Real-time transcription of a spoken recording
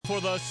for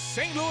the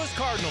St. Louis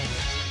Cardinals.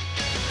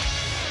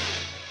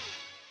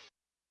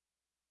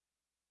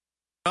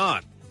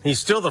 He's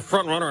still the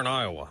front runner in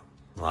Iowa.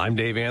 I'm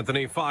Dave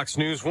Anthony, Fox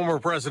News. Former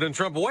President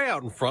Trump way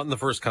out in front in the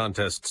first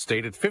contest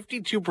state at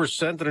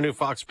 52% in a new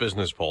Fox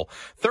Business poll.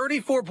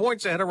 34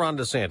 points ahead of Ron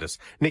DeSantis.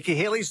 Nikki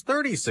Haley's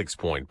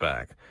 36-point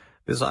back.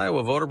 This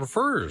Iowa voter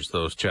prefers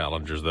those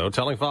challengers, though,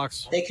 telling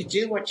Fox they could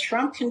do what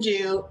Trump can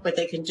do, but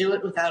they can do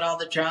it without all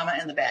the drama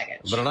and the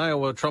baggage. But an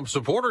Iowa Trump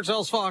supporter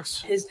tells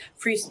Fox his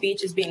free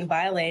speech is being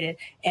violated,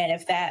 and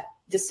if that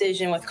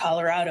decision with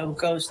Colorado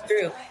goes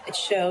through, it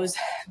shows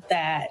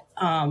that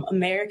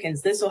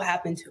Americans, this will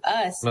happen to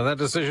us. Now, that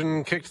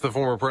decision kicked the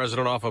former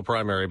president off a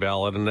primary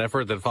ballot, an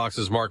effort that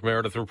Fox's Mark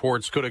Meredith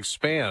reports could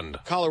expand.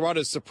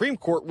 Colorado's Supreme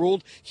Court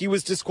ruled he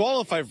was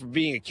disqualified from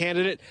being a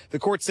candidate. The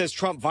court says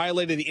Trump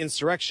violated the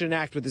Insurrection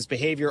Act with his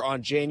behavior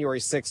on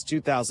January 6,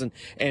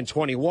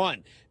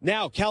 2021.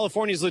 Now,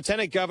 California's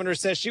lieutenant governor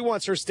says she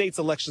wants her state's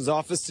elections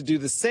office to do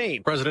the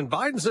same. President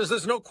Biden says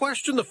there's no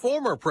question the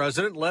former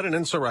president led an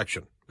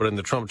insurrection. But in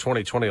the Trump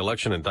 2020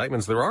 election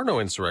indictments, there are no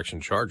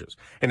insurrection charges.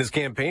 And his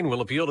campaign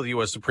will appeal to the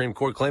U.S. Supreme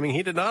Court, claiming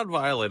he did not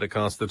violate a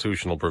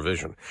constitutional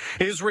provision.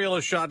 Israel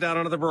has shot down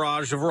another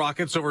barrage of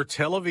rockets over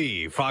Tel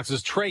Aviv.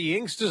 Fox's Trey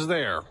Yingst is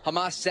there.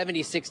 Hamas,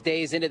 76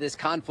 days into this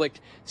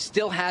conflict,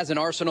 still has an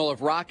arsenal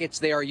of rockets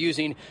they are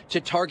using to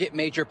target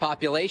major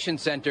population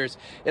centers.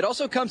 It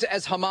also comes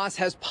as Hamas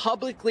has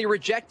publicly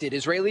rejected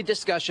Israeli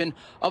discussion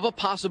of a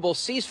possible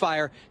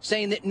ceasefire,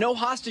 saying that no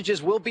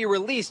hostages will be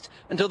released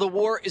until the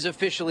war is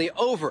officially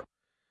over.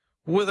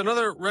 With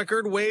another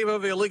record wave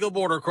of illegal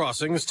border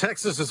crossings,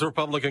 Texas's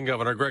Republican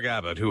Governor Greg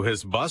Abbott, who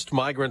has bussed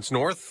migrants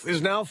north,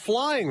 is now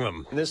flying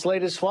them. This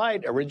latest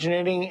flight,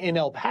 originating in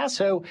El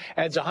Paso,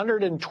 adds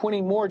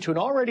 120 more to an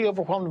already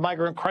overwhelmed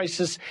migrant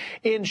crisis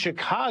in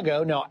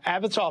Chicago. Now,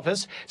 Abbott's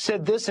office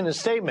said this in a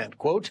statement,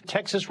 quote,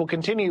 Texas will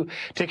continue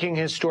taking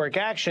historic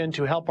action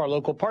to help our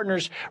local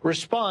partners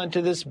respond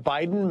to this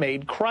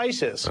Biden-made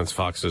crisis. That's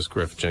Fox's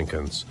Griff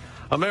Jenkins.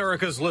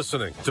 America's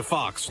listening to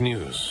Fox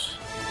News.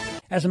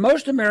 As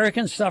most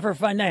Americans suffer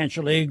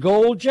financially,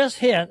 gold just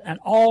hit an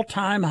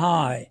all-time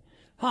high.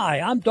 Hi,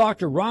 I'm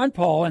Dr. Ron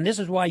Paul, and this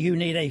is why you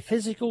need a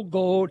physical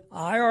gold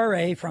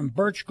IRA from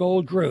Birch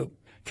Gold Group.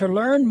 To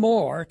learn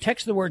more,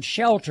 text the word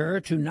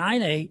SHELTER to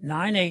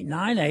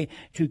 989898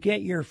 to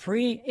get your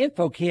free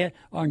info kit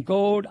on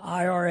gold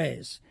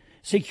IRAs.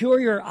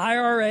 Secure your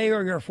IRA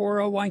or your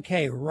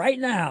 401k right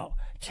now.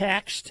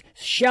 Text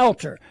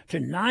SHELTER to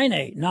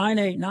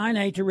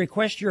 989898 to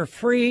request your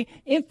free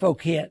info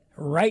kit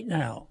right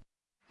now.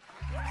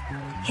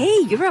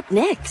 Hey, you're up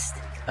next.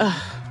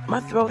 My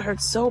throat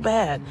hurts so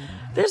bad.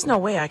 There's no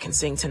way I can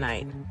sing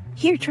tonight.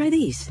 Here, try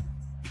these.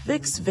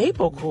 Vicks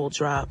VapoCool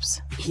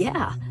Drops.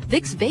 Yeah,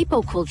 Vicks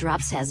VapoCool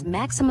Drops has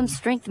maximum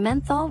strength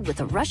menthol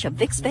with a rush of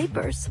Vicks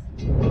Vapors.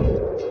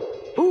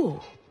 Ooh,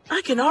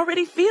 I can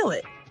already feel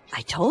it.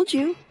 I told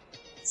you.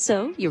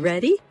 So, you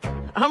ready?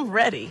 I'm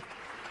ready.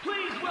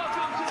 Please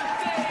welcome to the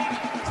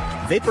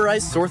stage.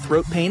 Vaporize sore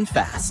throat pain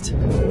fast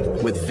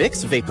with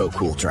Vicks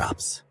VapoCool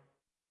Drops.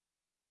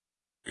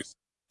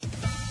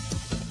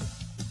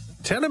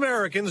 10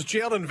 Americans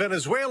jailed in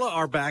Venezuela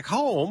are back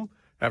home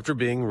after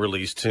being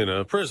released in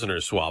a prisoner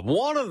swap.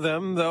 One of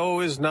them, though,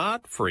 is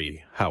not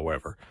free,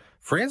 however.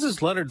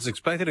 Francis Leonard's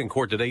expected in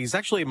court today. He's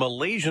actually a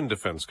Malaysian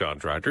defense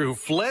contractor who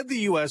fled the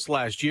U.S.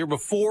 last year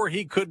before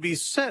he could be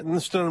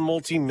sentenced in a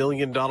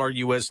multi-million-dollar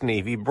U.S.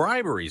 Navy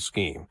bribery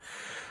scheme.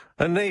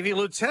 A Navy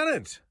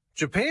lieutenant,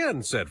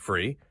 Japan set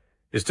free,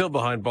 is still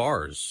behind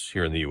bars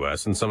here in the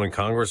U.S., and some in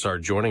Congress are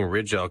joining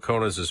Ridge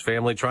Alconas'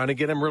 family trying to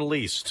get him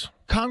released.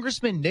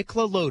 Congressman Nick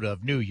LaLota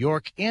of New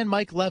York and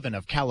Mike Levin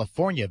of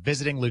California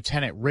visiting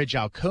Lieutenant Ridge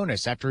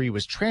Alconas after he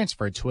was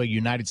transferred to a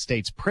United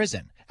States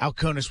prison.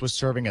 Alconas was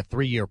serving a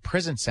 3-year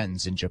prison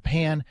sentence in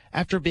Japan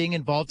after being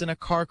involved in a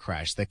car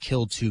crash that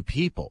killed 2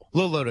 people.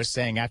 LaLota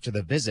saying after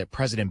the visit,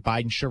 President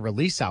Biden should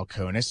release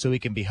Alconas so he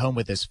can be home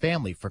with his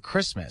family for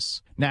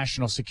Christmas.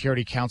 National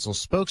Security Council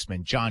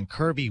spokesman John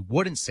Kirby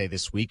wouldn't say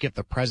this week if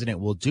the president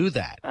will do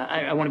that.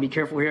 I want to be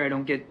careful here. I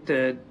don't get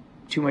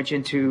too much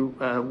into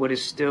what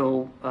is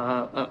still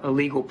a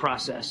legal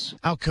process.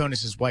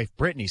 Alconas' wife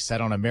Brittany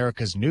said on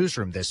America's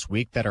Newsroom this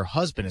week that her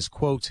husband is,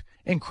 quote,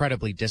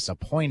 incredibly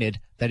disappointed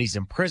that he's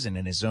in prison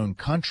in his own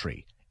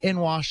country. In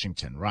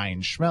Washington,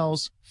 Ryan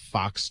Schmelz,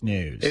 Fox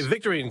News. A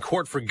victory in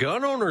court for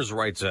gun owners'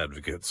 rights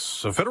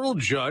advocates. A federal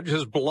judge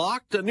has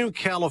blocked a new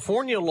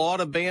California law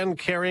to ban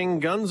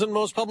carrying guns in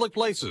most public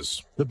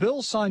places. The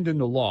bill signed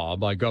into law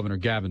by Governor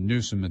Gavin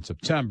Newsom in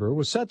September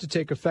was set to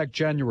take effect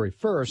January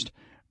 1st,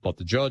 but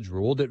the judge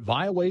ruled it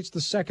violates the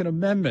Second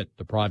Amendment,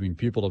 depriving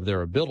people of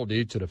their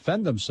ability to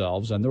defend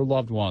themselves and their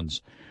loved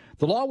ones.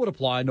 The law would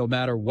apply no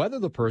matter whether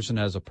the person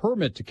has a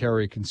permit to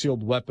carry a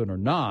concealed weapon or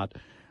not.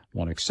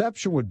 One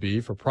exception would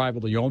be for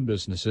privately owned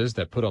businesses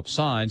that put up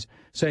signs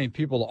saying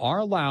people are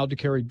allowed to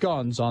carry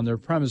guns on their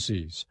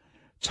premises.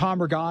 Tom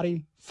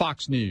Rigotti,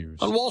 Fox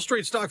News. On Wall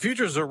Street, stock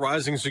futures are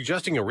rising,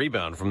 suggesting a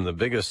rebound from the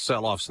biggest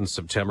sell-off since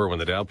September when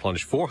the Dow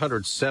plunged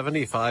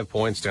 475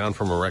 points down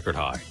from a record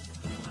high.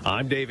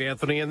 I'm Dave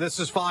Anthony, and this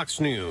is Fox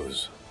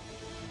News.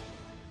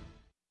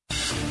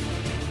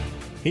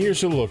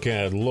 Here's a look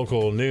at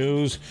local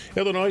news.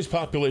 Illinois'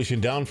 population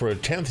down for a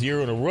 10th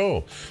year in a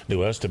row.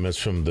 New estimates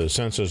from the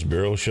Census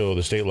Bureau show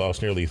the state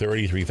lost nearly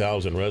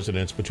 33,000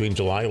 residents between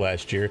July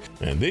last year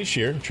and this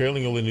year,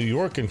 trailing only New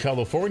York and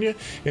California.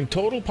 In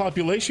total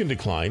population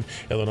decline,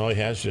 Illinois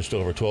has just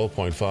over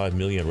 12.5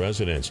 million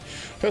residents.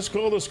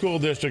 Tuscola School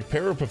District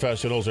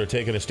paraprofessionals are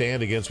taking a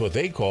stand against what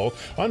they call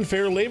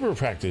unfair labor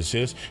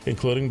practices,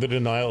 including the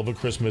denial of a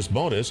Christmas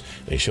bonus.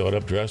 They showed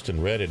up dressed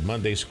in red at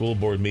Monday's school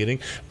board meeting.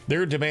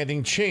 They're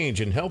demanding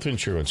change in health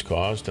insurance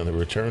costs and the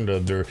return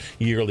of their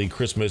yearly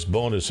Christmas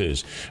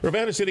bonuses.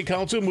 Urbana City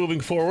Council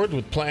moving forward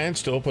with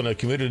plans to open a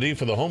community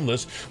for the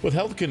homeless with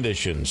health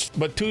conditions.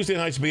 But Tuesday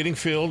night's meeting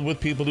filled with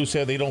people who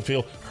said they don't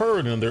feel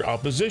heard in their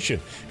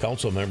opposition.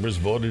 Council members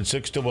voted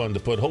 6-1 to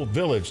put Hope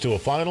Village to a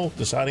final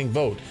deciding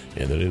vote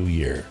in the new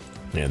year.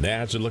 And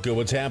that's a look at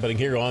what's happening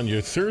here on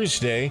your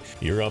Thursday.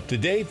 You're up to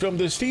date from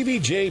the Stevie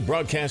Jay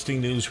Broadcasting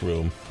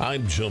Newsroom.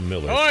 I'm Jim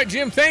Miller. All right,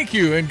 Jim, thank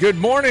you, and good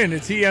morning.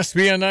 It's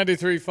ESPN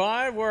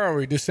 93.5. Where are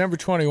we? December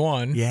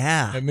 21.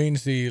 Yeah. That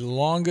means the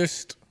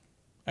longest,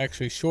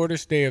 actually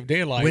shortest day of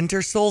daylight.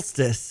 Winter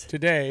solstice.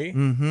 Today.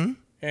 Mm-hmm.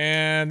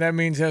 And that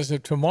means as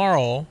of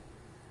tomorrow,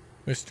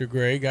 Mr.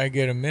 Greg, I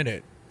get a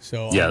minute.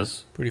 So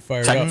yes. I'm pretty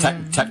fired up.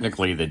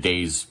 Technically, the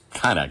days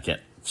kind of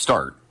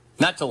start.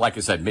 Not till, like I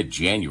said,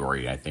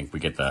 mid-January, I think we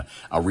get a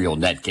real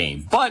net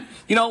gain. But,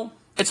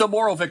 it's a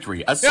moral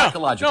victory, a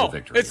psychological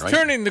victory. It's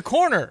turning the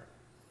corner.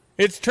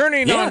 It's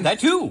turning on. Yeah,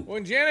 that too.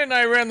 When Janet and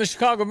I ran the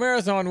Chicago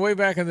Marathon way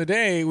back in the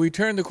day, we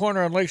turned the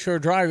corner on Lakeshore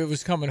Drive. It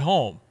was coming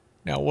home.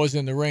 Now, it was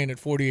in the rain at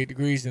 48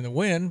 degrees in the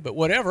wind, but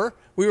whatever.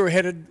 We were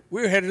headed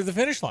to the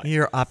finish line.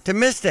 You're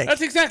optimistic.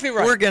 That's exactly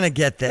right. We're going to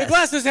get this. The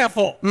glass is half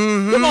full.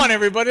 Mm-hmm. Come on,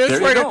 everybody.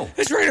 Let's write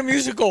a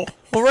musical.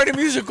 We'll write a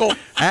musical.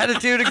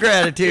 Attitude of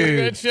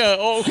gratitude.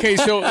 Okay,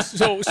 so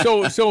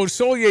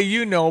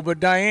Solia, but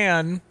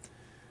Diane,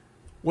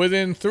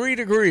 within 3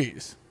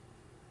 degrees,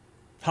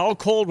 how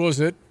cold was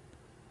it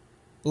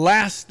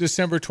last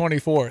December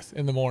 24th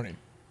in the morning?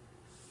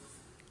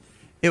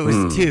 It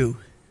was 2.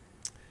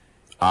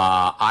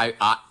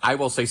 I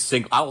will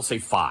say I will say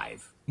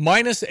 5.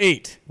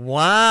 -8.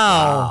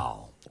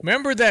 Wow.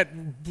 Remember that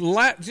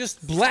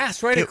just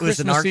blast right at Christmas Eve? It was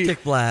an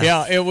Arctic blast.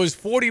 Yeah, it was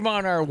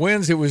 40-mile-an-hour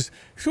winds. It was.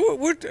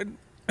 You're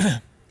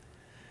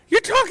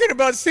talking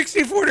about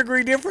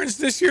 64-degree difference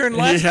this year and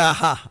last.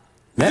 Yeah.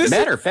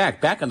 Matter of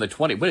fact, back on the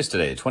what is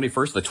today? The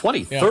 21st, the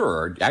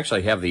 23rd. Yeah.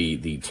 Actually, I have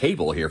the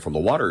table here from the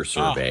Water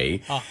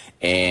Survey,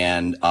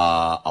 and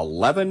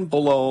 11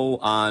 below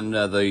on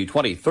the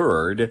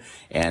 23rd,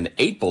 and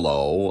 8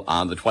 below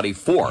on the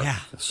 24th. Yeah.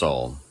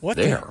 So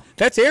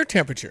that's air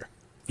temperature.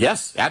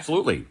 Yes,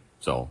 absolutely.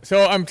 So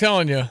I'm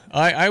telling you,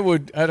 I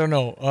don't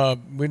know.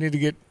 We need to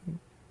get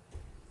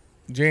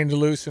Jane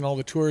DeLuce and all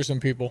the tourism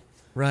people.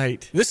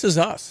 Right. This is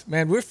us,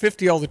 man. We're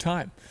 50 all the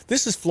time.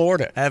 This is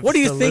Florida. Absolutely. What are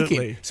you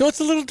thinking? So it's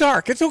a little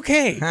dark. It's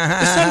okay.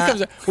 The sun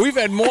comes out. We've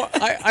had more.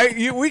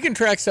 We can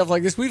track stuff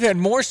like this. We've had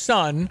more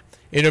sun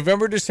in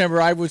November,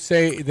 December, I would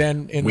say,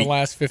 than in the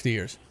last 50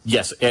 years.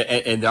 Yes,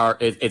 and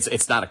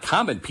it's not a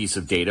common piece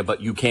of data,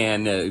 but you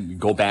can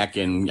go back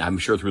and I'm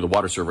sure through the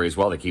Water Survey as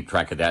well, they keep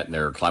track of that in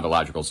their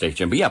climatological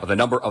station. But the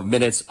number of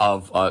minutes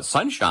of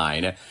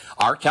sunshine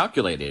are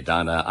calculated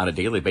on a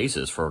daily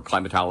basis for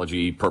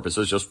climatology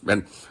purposes,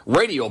 and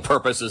radio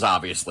purposes,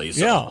 obviously.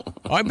 So. Yeah,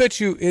 I bet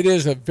you it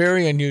is a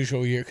very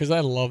unusual year because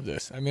I love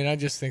this. I mean, I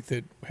just think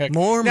that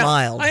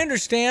mild. I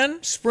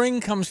understand spring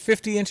comes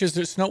 50 inches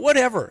of snow,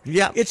 whatever.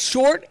 Yeah, it's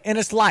short and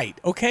it's light.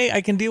 Okay,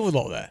 I can deal with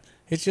all that.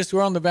 It's just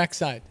we're on the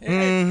backside.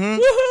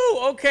 Mm-hmm.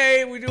 Woohoo!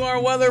 Okay, we do our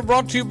weather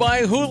brought to you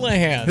by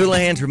Houlihan.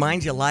 Houlihan's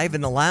reminds you Live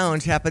in the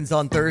Lounge happens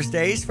on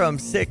Thursdays from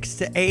 6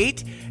 to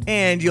 8,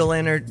 and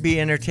you'll be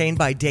entertained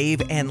by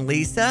Dave and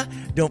Lisa.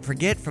 Don't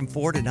forget, from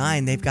 4 to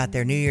 9, they've got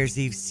their New Year's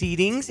Eve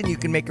seatings, and you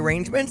can make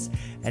arrangements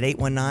at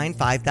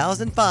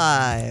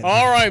 819-5005.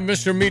 All right,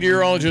 Mr.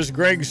 Meteorologist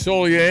Greg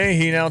Solier,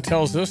 he now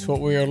tells us what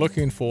we are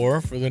looking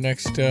for the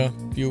next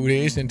few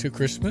days into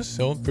Christmas.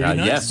 So pretty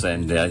nice. Yes,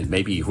 and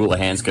maybe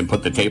Houlihan's can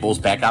put the tables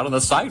back out on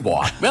the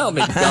sidewalk. Well,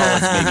 maybe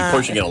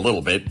pushing it a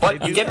little bit,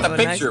 but you get the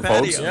picture,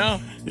 folks.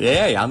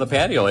 Yeah, on the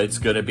patio. It's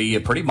going to be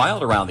pretty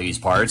mild around these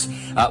parts.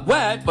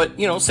 Wet, but,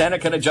 Santa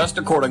can adjust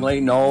accordingly.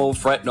 No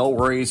fret, no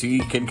worries. He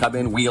can come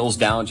in wheels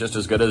down just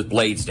as good as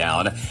blades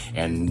down.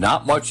 And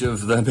not much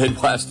of the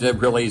Midwest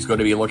really is going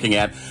to be looking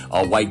at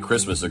a white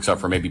Christmas,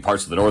 except for maybe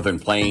parts of the northern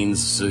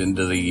plains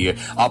into the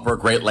upper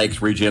Great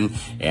Lakes region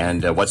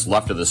and what's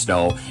left of the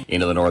snow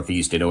into the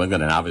northeast in New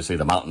England and obviously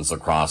the mountains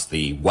across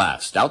the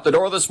west. Out the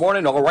door this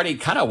morning, already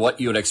kind of what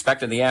you would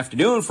expect in the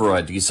afternoon for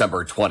a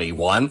December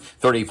 21.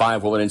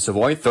 35 Willard and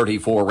Savoy,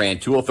 34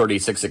 Rantoul,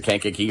 36 at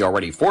Kankakee,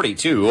 already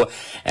 42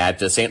 at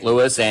St.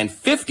 Louis, and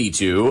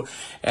 52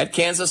 at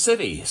Kansas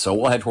City. So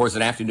we'll head towards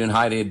an afternoon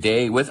high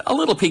day with a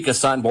little peak of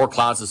sun, more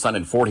clouds of sun,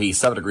 and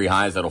 47-degree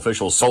highs at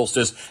official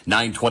solstice,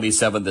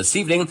 9:27 this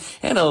evening,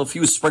 and a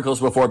few sprinkles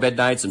before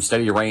midnight, some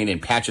steady rain in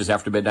patches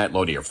after midnight,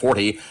 low near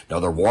 40.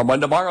 Another warm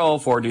one tomorrow. tomorrow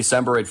for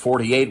December at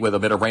 48 with a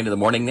bit of rain in the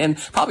morning. Then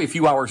probably a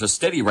few hours of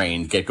steady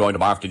rain get going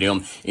tomorrow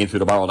afternoon into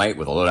tomorrow night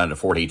with a low down to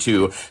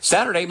 42.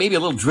 Saturday, maybe a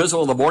little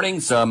drizzle in the morning.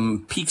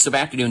 Some peaks of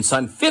afternoon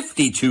sun,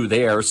 52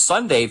 there.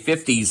 Sunday,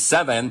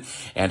 57.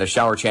 And a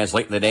shower chance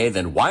late in the day.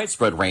 Then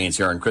widespread rains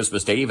here on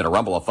Christmas Day. Even a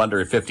rumble of thunder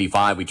at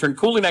 55. We turn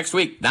cooler next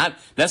week. Not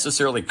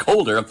necessarily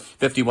colder.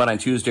 51 on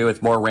Tuesday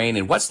with more rain.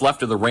 And what's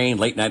left of the rain,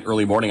 late night,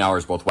 early morning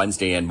hours, both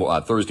Wednesday and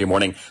Thursday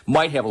morning,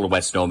 might have a little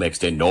wet snow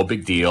mixed in. No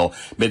big deal.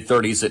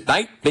 Mid-30s at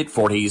night,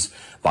 mid-40s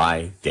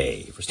by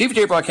day. For Stevie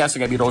Jay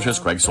Broadcasting, I'm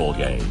meteorologist Greg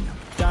Solgay.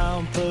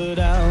 Down, put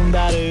down,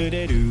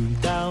 da-do-da-do,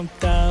 down,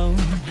 down,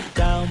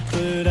 down,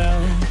 put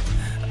down.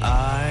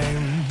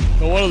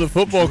 What have the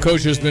football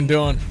coaches been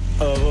doing?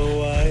 Well,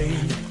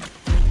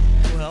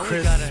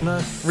 we got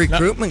a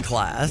recruitment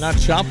class. Not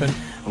shopping.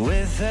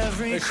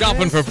 They're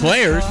shopping for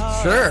players.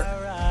 Sure.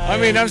 I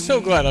mean, I'm so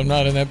glad I'm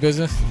not in that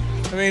business.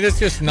 I mean, it's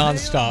just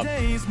nonstop.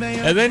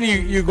 And then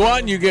you go out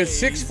and you get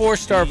 6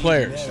 4-star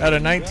players out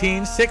of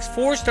 19. 6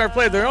 4-star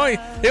players.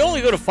 They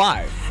only go to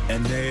 5.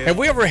 Have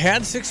we ever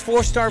had 6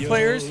 4-star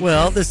players?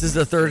 Well, this is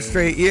the 3rd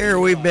straight year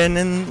we've been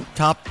in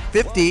top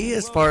 50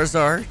 as far as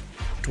our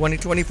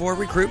 2024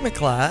 recruitment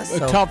class.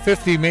 So. Top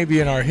 50 maybe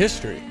in our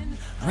history.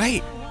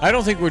 Right. I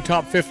don't think we're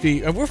top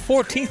 50. We're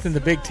 14th in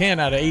the Big Ten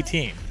out of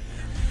 18.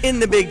 In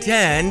the Big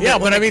Ten. Yeah,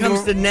 but when I mean, it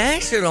comes to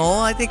national,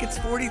 I think it's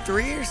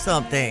 43 or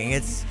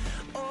something.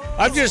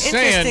 I'm just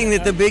interesting saying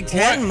that the Big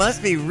Ten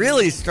must be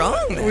really strong.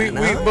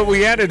 But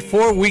we added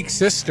 4 weak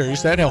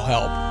sisters. That'll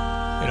help.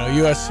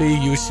 USC,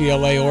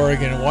 UCLA,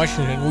 Oregon, and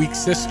Washington, weak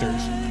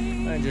sisters.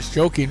 I'm just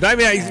joking. But I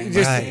mean,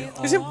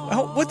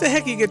 what the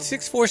heck? You get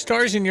 6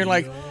 4-stars and you're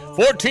like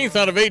 14th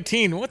out of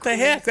 18. What the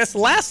heck? That's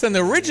less than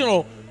the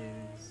original.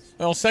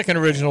 Well, second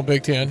original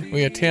Big Ten.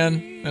 We had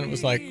 10, and it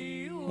was like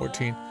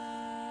 14.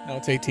 Now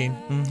it's 18.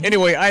 Mm-hmm.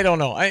 Anyway, I don't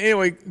know.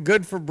 Anyway,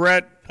 good for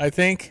Bret, I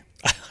think.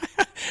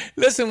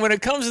 Listen, when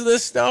it comes to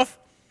this stuff,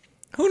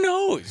 who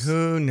knows?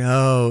 Who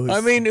knows?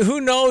 I mean,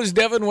 who knows?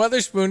 Devin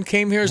Witherspoon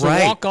came here as a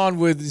walk-on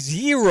with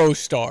 0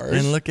 stars.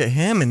 And look at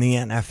him in the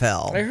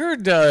NFL. I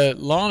heard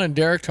Lon and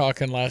Derek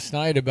talking last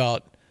night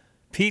about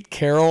Pete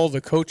Carroll,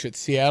 the coach at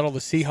Seattle, the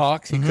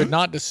Seahawks. He could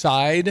not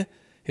decide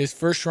his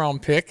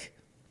first-round pick,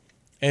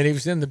 and he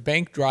was in the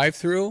bank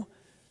drive-thru,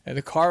 and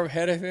the car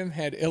ahead of him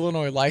had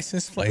Illinois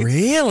license plates.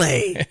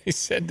 Really? And he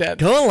said that.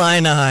 Go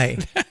Illini.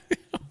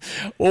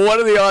 Well, what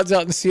are the odds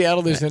out in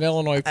Seattle there's an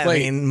Illinois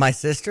plate? I mean, my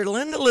sister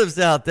Linda lives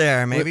out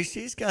there. Maybe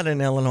she's got an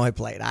Illinois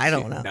plate. I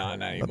don't know. No,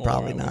 not anymore. But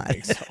probably not.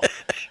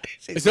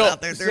 She's been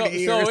out there 30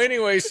 years. So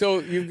anyway,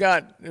 you've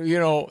got,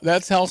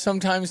 that's how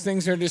sometimes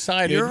things are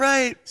decided. You're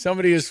right.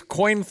 Somebody is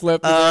coin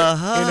flipped in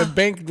a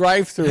bank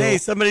drive-thru. Hey,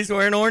 somebody's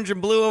wearing orange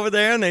and blue over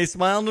there, and they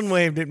smiled and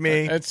waved at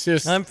me. It's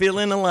just... I'm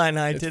feeling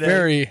Illini today. It's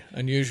very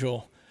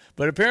unusual,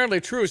 but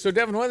apparently true. So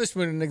Devin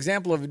Witherspoon, an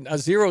example of a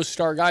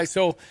 0-star guy.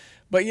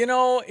 But,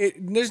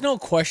 there's no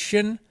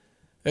question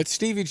that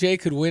Stevie J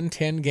could win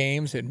 10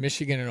 games at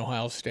Michigan and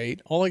Ohio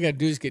State. All I got to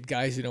do is get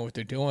guys that know what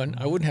they're doing.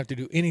 I wouldn't have to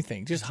do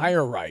anything. Just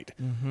hire right.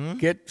 Mm-hmm.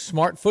 Get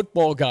smart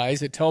football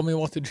guys that tell me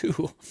what to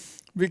do.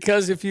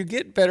 Because if you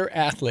get better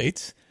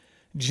athletes,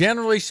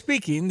 generally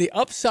speaking, the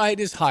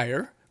upside is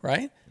higher,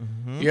 right?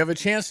 Mm-hmm. You have a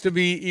chance to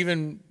be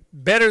even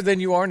better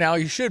than you are now.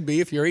 You should be.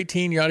 If you're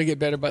 18, you ought to get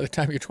better by the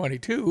time you're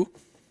 22.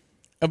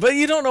 But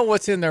you don't know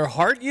what's in their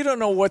heart. You don't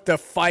know what the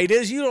fight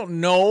is. You don't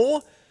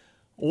know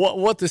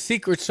what the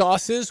secret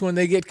sauce is when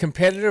they get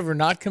competitive or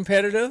not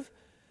competitive.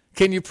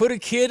 Can you put a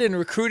kid in a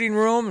recruiting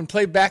room and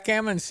play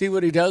backgammon and see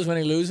what he does when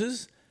he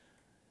loses?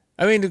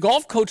 I mean, the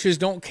golf coaches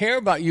don't care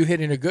about you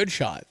hitting a good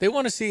shot. They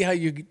want to see how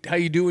you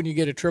do when you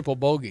get a triple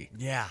bogey.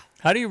 Yeah.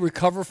 How do you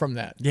recover from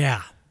that?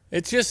 Yeah.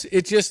 It's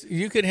just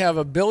you could have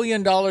 $1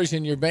 billion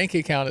in your bank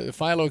account at the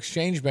Philo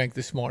Exchange Bank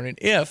this morning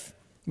if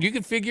you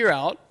could figure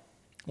out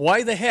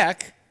why the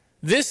heck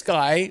this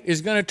guy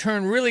is going to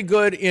turn really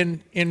good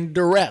in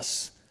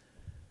duress.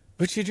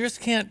 But you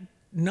just can't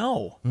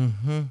know.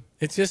 Mm-hmm.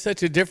 It's just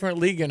such a different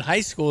league in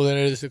high school than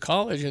it is at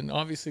college, and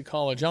obviously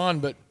college on.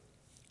 But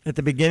at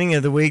the beginning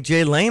of the week,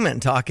 Jay Lehman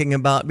talking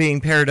about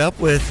being paired up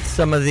with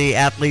some of the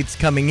athletes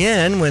coming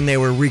in when they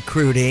were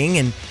recruiting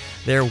and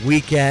their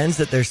weekends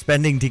that they're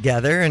spending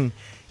together. And,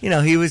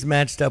 he was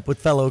matched up with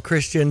fellow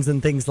Christians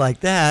and things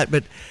like that.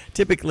 But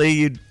typically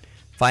you'd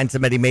find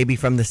somebody maybe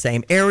from the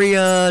same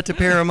area to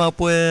pair him up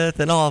with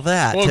and all of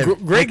that to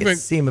make it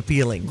seem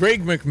appealing.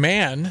 Greg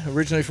McMahon,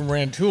 originally from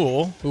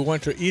Rantoul, who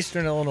went to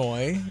Eastern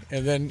Illinois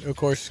and then, of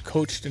course,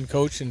 coached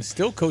and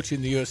still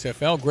coaching the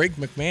USFL. Greg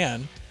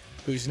McMahon,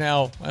 who's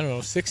now,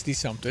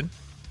 60-something.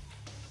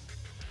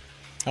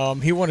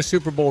 He won a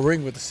Super Bowl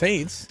ring with the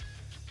Saints,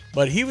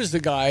 but he was the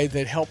guy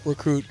that helped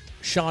recruit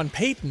Sean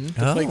Payton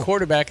to play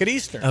quarterback at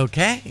Eastern.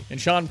 Okay. And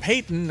Sean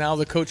Payton, now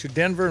the coach of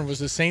Denver and was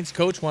the Saints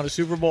coach, won a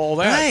Super Bowl, all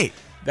that. Right.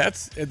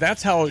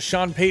 That's how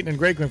Sean Payton and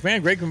Greg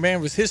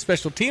McMahon was his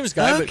special teams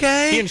guy.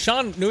 Okay. But he and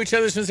Sean knew each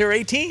other since they were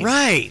 18.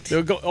 Right.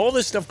 All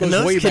this stuff goes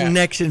and way back. Those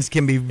connections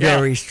can be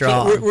very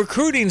strong. So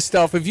recruiting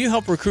stuff, if you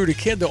help recruit a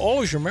kid, they'll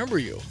always remember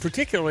you,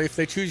 particularly if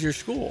they choose your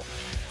school.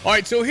 All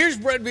right, so here's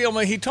Bret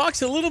Bielema. He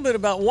talks a little bit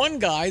about one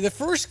guy, the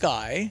first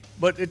guy,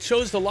 but it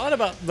shows a lot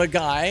about the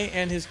guy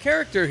and his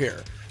character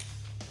here.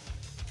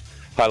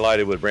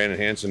 Highlighted with Brandon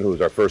Hansen, who was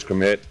our first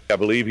commit. I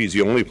believe he's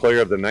the only player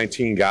of the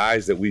 19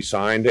 guys that we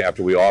signed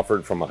after we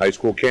offered from a high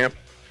school camp.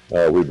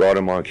 We brought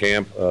him on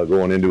camp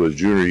going into his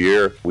junior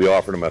year. We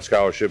offered him a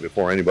scholarship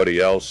before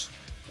anybody else.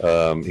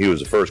 He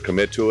was the first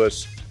commit to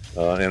us.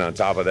 And on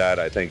top of that,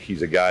 I think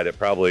he's a guy that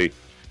probably,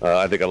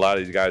 I think a lot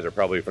of these guys are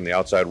probably from the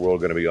outside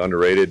world going to be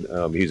underrated.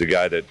 He's a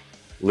guy that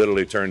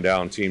literally turned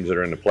down teams that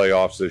are in the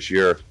playoffs this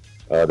year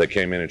that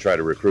came in and tried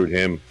to recruit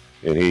him.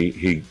 And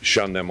he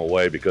shunned them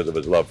away because of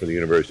his love for the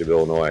University of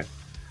Illinois.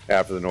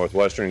 After the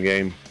Northwestern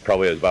game,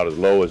 probably about as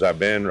low as I've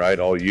been, right,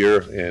 all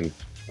year. And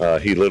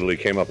he literally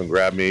came up and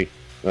grabbed me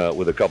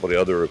with a couple of the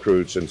other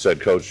recruits and said,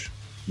 "Coach,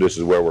 this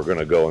is where we're going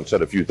to go," and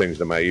said a few things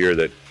to my ear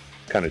that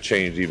kind of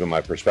changed even my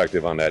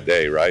perspective on that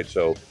day, right?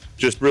 So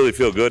just really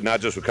feel good,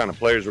 not just what kind of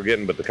players we're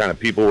getting, but the kind of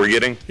people we're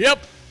getting.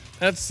 Yep.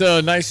 That's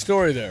a nice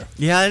story there.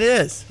 Yeah, it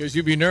is. Because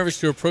you'd be nervous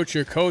to approach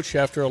your coach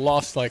after a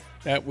loss like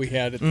that we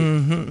had at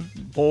the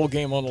bowl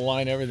game on the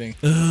line, everything.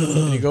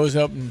 And he goes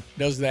up and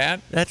does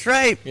that. That's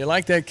right. You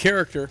like that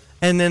character.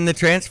 And then the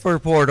transfer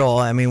portal.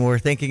 I mean, we're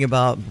thinking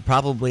about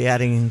probably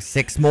adding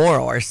 6 more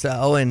or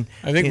so. And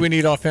I think we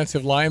need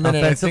offensive linemen.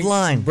 Offensive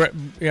line. Brett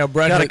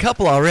got a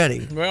couple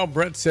already. Well,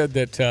 Brett said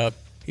that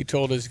he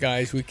told his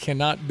guys, we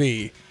cannot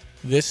be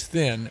this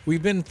thin.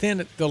 We've been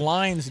thin at the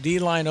lines,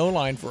 D-line,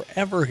 O-line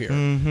forever here.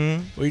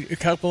 A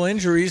couple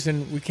injuries,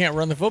 and we can't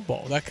run the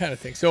football, that kind of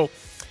thing. So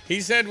he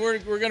said we're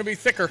going to be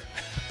thicker,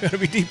 going to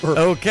be deeper.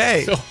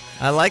 Okay. So,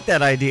 I like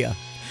that idea.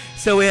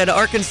 So we had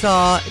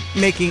Arkansas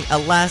making a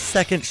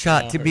last-second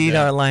shot to beat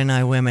our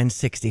Illini women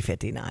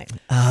 60-59.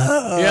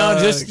 Yeah,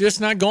 just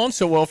not going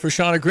so well for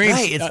Shauna Green.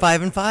 Right, it's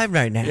 5-5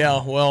 right now.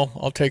 Yeah, well,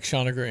 I'll take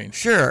Shauna Green.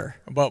 Sure.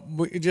 But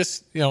we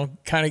just,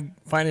 kind of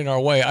finding our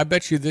way. I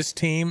bet you this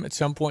team at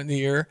some point in the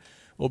year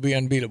will be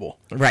unbeatable.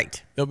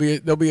 Right.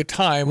 There'll be a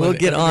time we'll when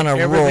get on a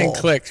everything roll.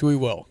 clicks. We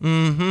will.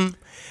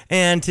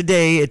 And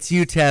today it's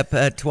UTEP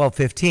at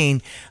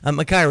 12:15.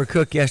 Makaira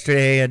Cook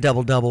yesterday a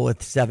double-double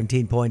with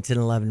 17 points and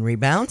 11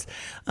 rebounds.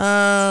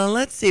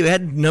 Let's see. We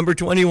had number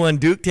 21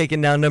 Duke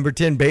taking down number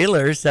 10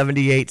 Baylor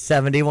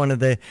 78-70. One of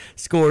the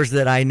scores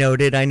that I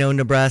noted. I know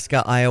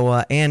Nebraska,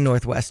 Iowa, and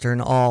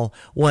Northwestern all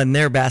won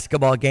their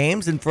basketball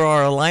games. And for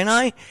our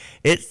Illini,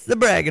 it's the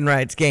bragging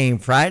rights game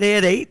Friday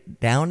at 8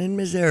 down in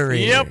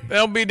Missouri. Yep,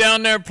 they'll be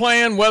down there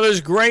playing.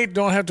 Weather's great.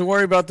 Don't have to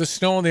worry about the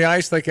snow and the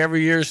ice like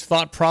every year's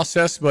thought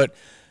process, but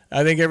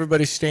I think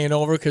everybody's staying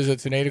over because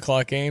it's an 8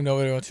 o'clock game.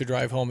 Nobody wants to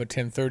drive home at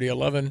 10:30,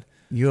 11.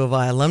 U of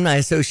I Alumni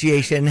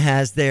Association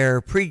has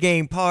their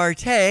pregame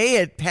party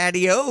at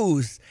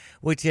Patios,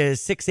 which is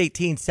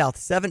 618 South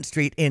 7th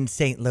Street in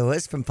St.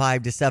 Louis from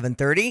 5 to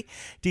 7:30.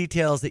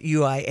 Details at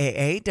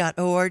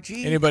uiaa.org.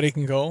 Anybody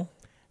can go?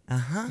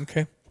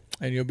 Okay.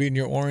 And you'll be in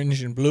your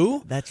orange and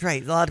blue? That's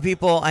right. A lot of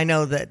people, I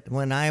know that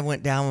when I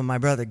went down with my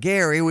brother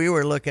Gary, we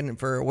were looking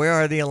for where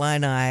are the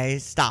Illini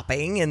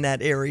stopping in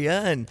that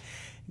area and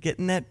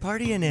getting that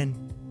partying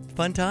in.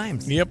 Fun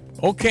times. Yep.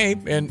 Okay.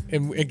 And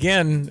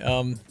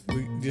again,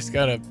 we just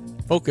got to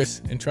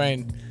focus and try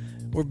and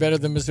we're better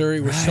than Missouri.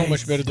 We're so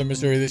much better than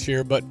Missouri this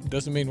year, but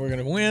doesn't mean we're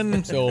going to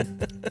win. So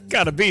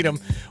got to beat them.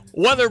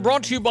 Weather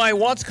brought to you by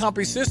Watts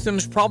Copy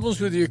Systems. Problems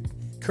with your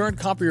current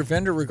copier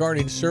vendor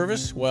regarding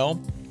service? Well,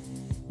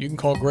 you can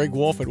call Greg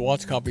Wolf at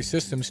Watts Copy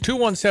Systems,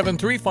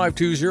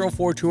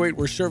 217-352-0428,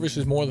 where service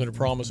is more than a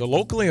promise. A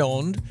locally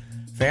owned,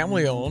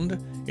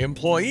 family-owned,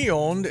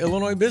 employee-owned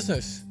Illinois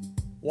business.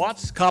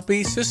 Watts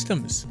Copy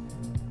Systems.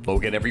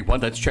 Okay,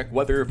 everyone, let's check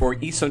weather for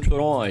East Central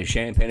Illinois.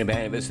 Champaign and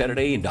Banff this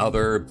Saturday.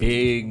 Another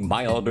big,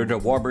 milder to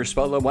warmer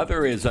spell of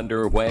weather is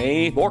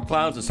underway. More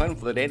clouds and sun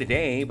for the day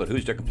today, but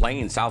who's to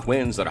complain? South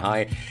winds that are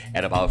high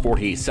at about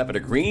 47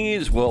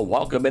 degrees will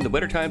welcome in the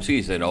wintertime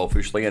season,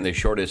 officially on the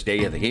shortest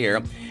day of the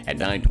year at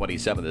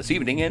 9:27 this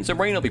evening. And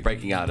some rain will be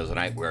breaking out as the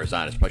night wears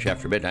on, especially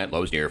after midnight.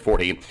 Lows near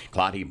 40.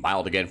 Cloudy,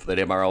 mild again for the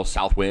day tomorrow.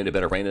 South wind, a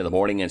bit of rain in the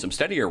morning, and some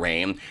steadier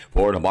rain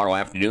for tomorrow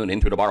afternoon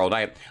into tomorrow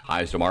night.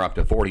 Highs tomorrow up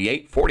to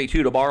 48,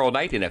 42 tomorrow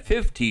night, and a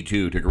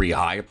 52-degree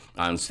high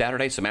on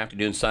Saturday. Some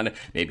afternoon sun,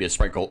 maybe a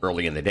sprinkle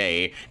early in the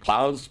day.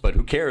 Clouds, but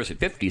who cares? At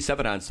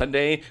 57 on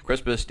Sunday.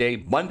 Christmas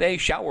Day, Monday,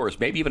 showers,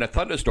 maybe even a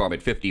thunderstorm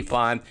at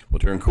 55. Will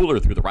turn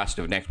cooler through the rest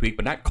of next week,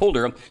 but not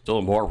colder.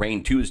 Still more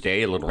rain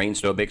Tuesday, a little rain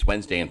snow mix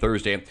Wednesday and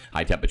Thursday.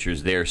 High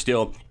temperatures there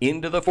still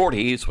into the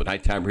 40s with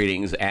nighttime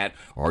readings at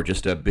or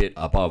just a bit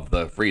above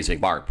the freezing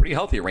mark. Pretty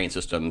healthy rain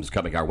systems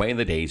coming our way in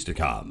the days to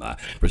come.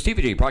 For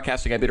Stevie Jay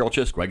Broadcasting, I'm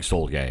meteorologist Greg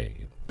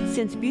Solgay.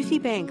 Since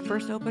Busey Bank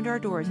first opened our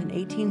doors in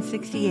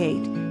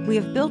 1868, we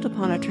have built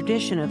upon a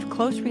tradition of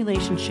close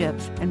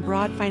relationships and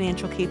broad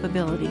financial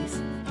capabilities.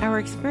 Our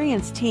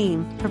experienced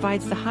team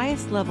provides the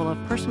highest level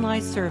of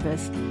personalized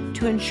service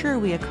to ensure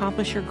we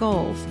accomplish your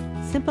goals,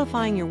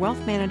 simplifying your wealth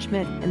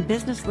management and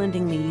business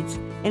lending needs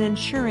and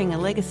ensuring a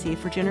legacy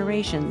for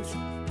generations.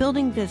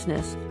 Building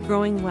business,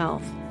 growing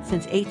wealth.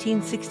 Since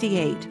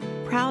 1868,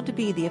 proud to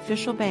be the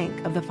official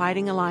bank of the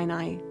Fighting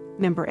Illini.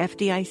 Member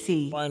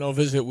FDIC. Final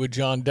visit with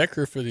Jon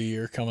Decker for the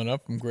year coming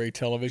up from Gray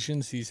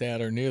Televisions. He's at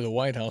or near the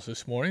White House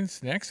this morning.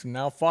 It's next. And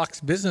now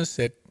Fox Business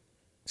at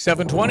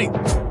 7:20.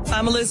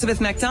 I'm Elizabeth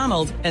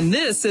McDonald, and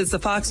this is the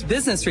Fox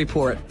Business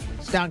Report.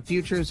 Stock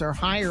futures are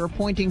higher,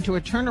 pointing to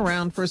a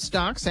turnaround for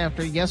stocks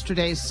after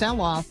yesterday's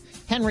sell-off.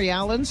 Henry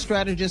Allen,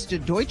 strategist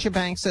at Deutsche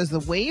Bank, says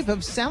the wave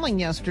of selling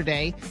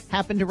yesterday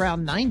happened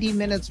around 90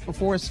 minutes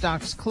before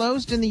stocks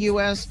closed in the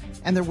U.S.,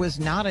 and there was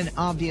not an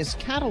obvious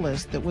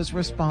catalyst that was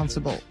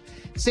responsible.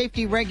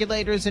 Safety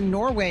regulators in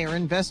Norway are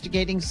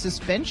investigating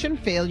suspension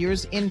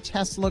failures in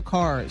Tesla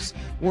cars.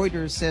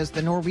 Reuters says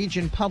the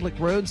Norwegian Public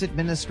Roads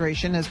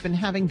Administration has been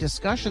having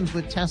discussions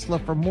with Tesla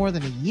for more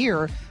than a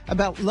year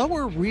about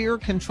lower rear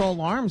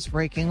control arms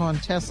breaking on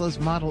Tesla's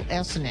Model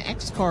S and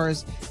X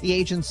cars. The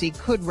agency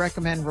could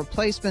recommend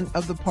replacement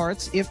of the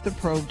parts if the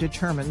probe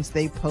determines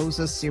they pose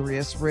a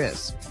serious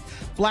risk.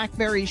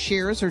 BlackBerry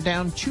shares are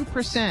down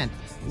 2%.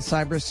 The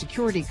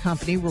cybersecurity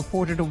company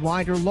reported a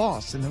wider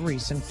loss in the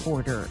recent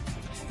quarter.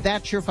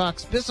 That's your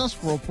Fox Business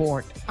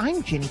Report.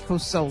 I'm Jenny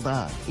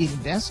Cosolda,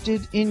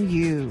 invested in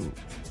you.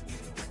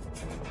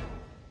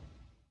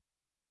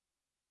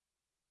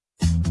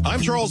 I'm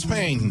Charles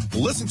Payne.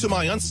 Listen to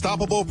my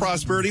Unstoppable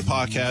Prosperity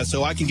podcast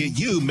so I can get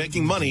you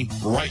making money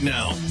right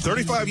now.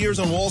 35 years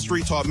on Wall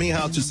Street taught me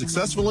how to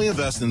successfully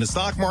invest in the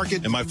stock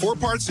market. In my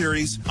 4-part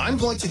series, I'm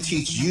going to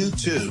teach you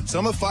too.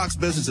 Some of Fox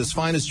Business's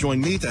finest join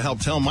me to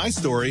help tell my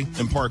story,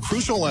 impart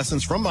crucial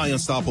lessons from my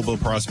Unstoppable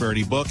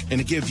Prosperity book,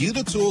 and to give you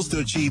the tools to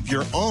achieve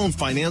your own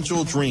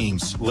financial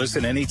dreams.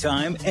 Listen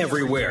anytime,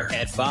 everywhere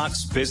at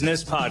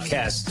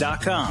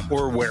foxbusinesspodcast.com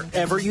or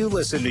wherever you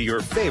listen to your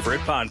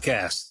favorite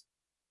podcasts.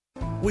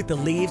 With the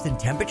leaves and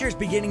temperatures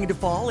beginning to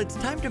fall, it's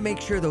time to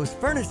make sure those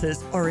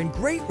furnaces are in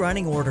great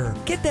running order.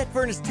 Get that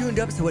furnace tuned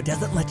up so it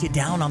doesn't let you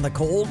down on the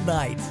cold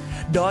nights.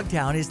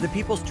 Dogtown is the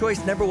People's Choice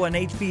 #1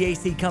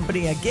 HVAC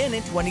company again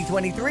in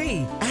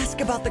 2023. Ask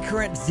about the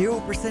current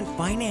 0%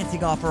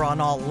 financing offer on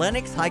all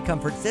Lennox high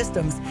comfort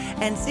systems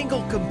and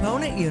single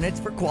component units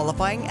for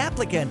qualifying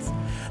applicants.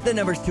 The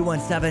number's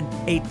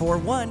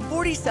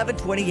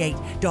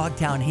 217-841-4728.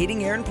 Dogtown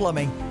Heating, Air, and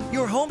Plumbing,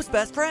 your home's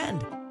best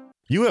friend.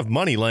 You have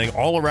money laying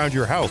all around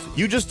your house.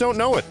 You just don't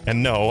know it.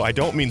 And no, I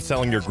don't mean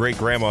selling your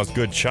great-grandma's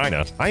good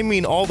china. I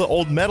mean all the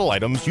old metal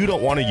items you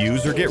don't want to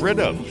use or get rid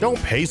of.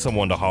 Don't pay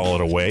someone to haul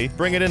it away.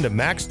 Bring it into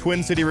Max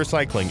Twin City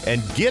Recycling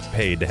and get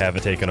paid to have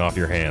it taken off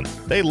your hands.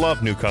 They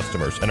love new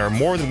customers and are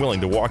more than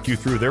willing to walk you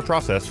through their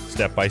process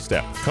step by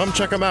step. Come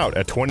check them out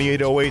at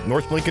 2808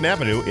 North Lincoln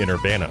Avenue in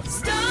Urbana.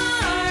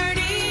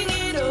 Starting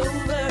it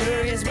over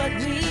is what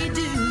we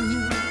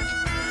do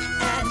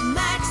at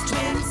Max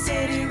Twin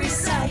City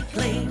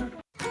Recycling.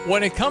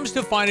 When it comes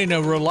to finding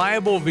a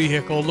reliable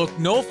vehicle, look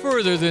no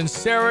further than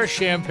Sarah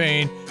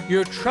Champagne,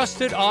 your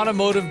trusted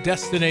automotive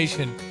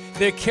destination.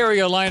 They carry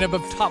a lineup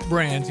of top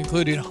brands,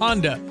 including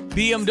Honda,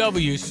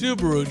 BMW,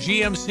 Subaru,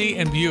 GMC,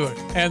 and Buick.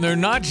 And they're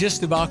not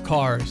just about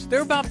cars,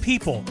 they're about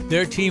people.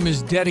 Their team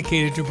is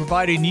dedicated to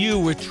providing you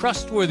with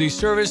trustworthy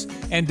service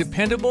and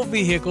dependable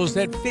vehicles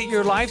that fit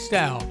your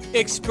lifestyle.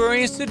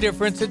 Experience the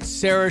difference at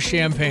Sarah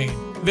Champagne.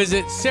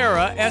 Visit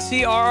Sarah,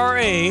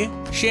 S-E-R-R-A,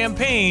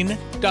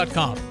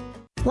 champagne.com.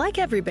 Like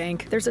every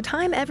bank, there's a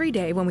time every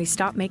day when we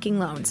stop making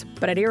loans.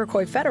 But at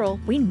Iroquois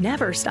Federal, we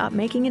never stop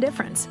making a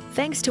difference.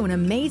 Thanks to an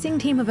amazing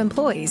team of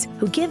employees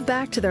who give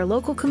back to their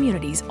local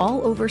communities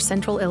all over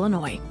Central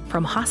Illinois.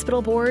 From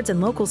hospital boards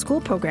and local school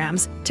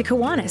programs to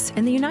Kiwanis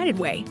and the United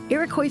Way,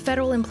 Iroquois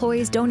Federal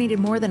employees donated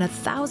more than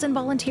 1,000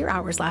 volunteer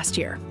hours last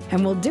year.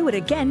 And we'll do it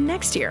again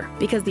next year,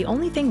 because the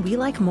only thing we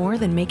like more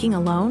than making a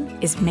loan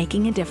is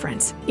making a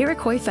difference.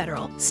 Iroquois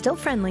Federal, still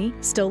friendly,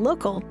 still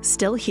local,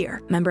 still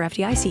here. Member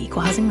FDIC,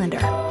 Equal Housing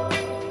Lender.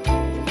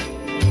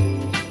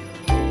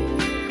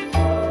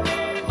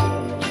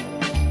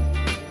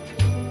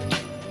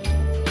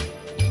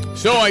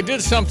 So I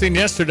did something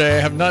yesterday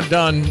I have not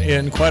done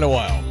in quite a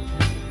while.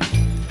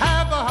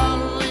 Have a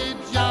holly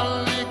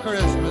jolly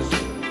Christmas.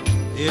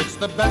 It's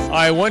the best.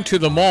 I went to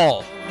the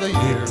mall.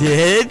 You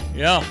did?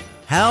 Yeah.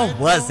 How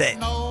was it?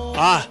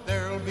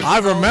 I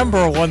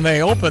remember when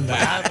they opened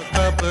that.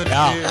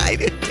 Yeah. I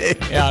did.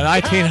 Yeah,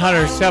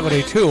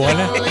 1972,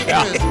 wasn't it?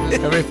 Yeah.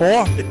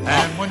 74?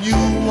 And when you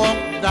walk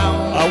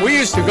down. We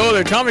used to go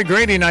there. Tommy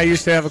Grady and I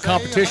used to have a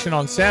competition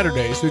on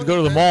Saturdays. We'd go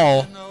to the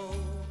mall,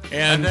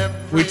 and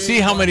we'd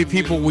see how many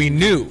people we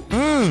knew.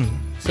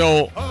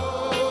 So,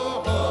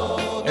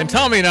 and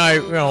Tommy and I,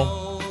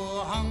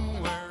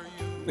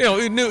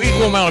 we knew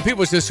equal amount of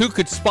people. It's just who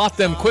could spot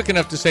them quick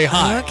enough to say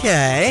hi.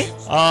 Okay.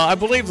 I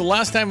believe the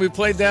last time we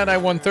played that, I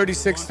won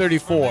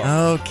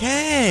 36-34.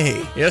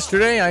 Okay.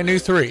 Yesterday, I knew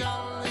 3.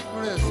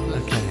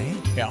 Okay.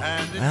 Yeah.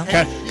 Well,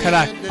 Can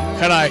I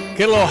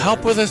get a little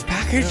help with this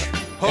package?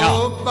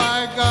 Oh,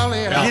 by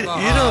golly, you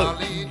don't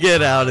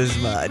get out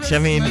as much. I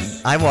mean,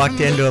 I walked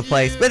into a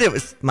place, but it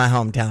was my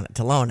hometown at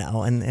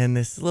Tolono, and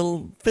this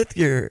little fifth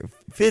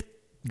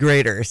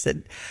grader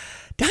said,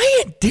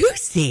 "Diane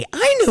Ducey,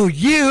 I know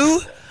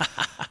you."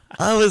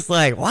 I was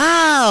like,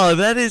 wow,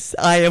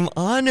 I am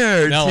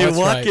honored to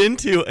walk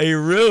into a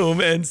room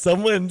and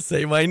someone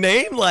say my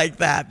name like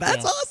that.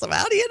 That's awesome.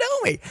 How do you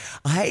know me?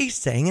 I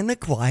sang in the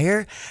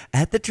choir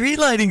at the tree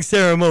lighting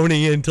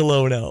ceremony in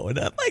Tolono. And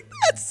I'm like,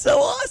 that's so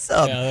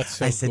awesome. Yeah, that's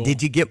so I said, cool.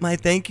 did you get my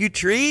thank you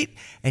treat?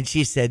 And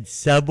she said,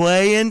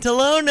 Subway in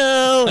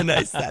Tolono. And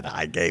I said,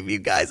 I gave you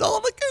guys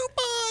all the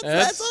coupons.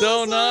 That's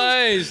so awesome.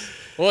 Nice.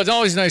 Well, it's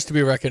always nice to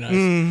be recognized.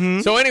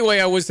 Mm-hmm. So anyway,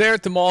 I was there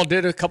at the mall,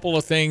 did a couple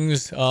of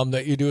things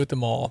that you do at the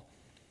mall.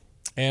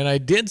 And I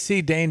did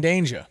see Dane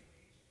Danger.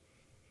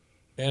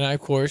 And I,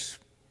 of course,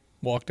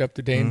 walked up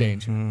to Dane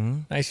Danger.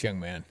 Nice young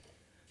man.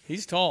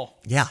 He's tall.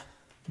 Yeah.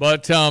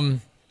 But,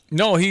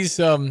 no, he was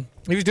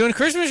doing a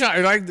Christmas shop.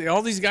 Like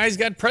all these guys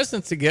got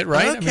presents to get,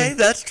 right? Okay,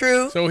 that's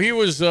true. So he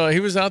was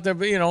out there,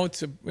 but,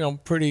 it's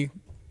pretty.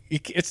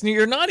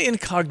 You're not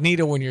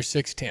incognito when you're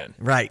 6'10".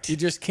 Right. You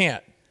just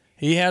can't.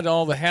 He had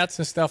all the hats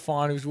and stuff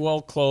on. He was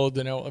well clothed,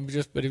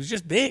 but he was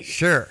just big.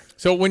 Sure.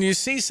 So when you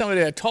see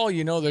somebody that tall,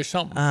 there's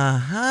something.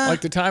 Uh-huh.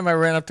 Like the time I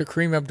ran up to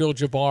Kareem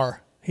Abdul-Jabbar.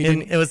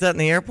 Was that in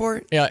the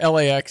airport? Yeah,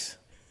 LAX.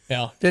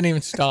 Yeah, didn't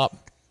even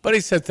stop. But he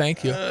said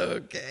thank you.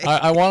 Okay.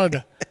 I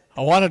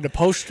wanted to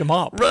post him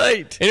up.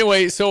 Right.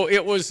 Anyway, so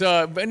it was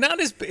not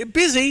as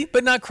busy,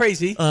 but not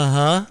crazy.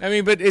 Uh-huh. I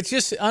mean, but it's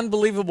just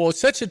unbelievable.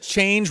 It's such a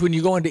change when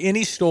you go into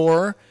any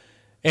store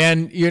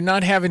and you're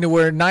not having to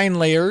wear 9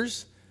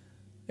 layers.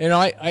 And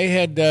I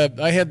had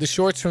the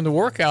shorts from the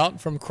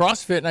workout from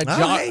CrossFit, and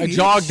I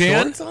jogged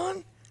in. Shorts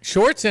on?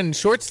 Shorts and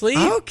short sleeve.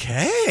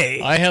 Okay.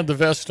 I had the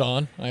vest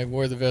on. I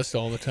wear the vest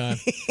all the time.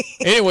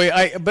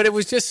 Anyway, but it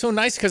was just so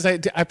nice because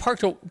I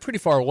parked pretty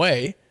far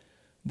away,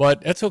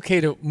 but it's okay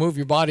to move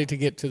your body to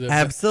get to the.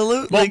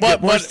 Absolutely.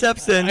 Get more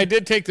steps in. I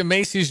did take the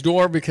Macy's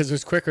door because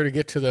it's quicker to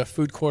get to the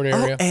food court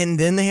area. Oh, and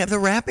then they have the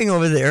wrapping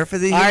over there for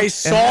the. I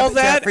saw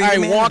that. I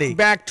Humanity. walked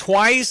back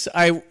twice.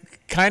 I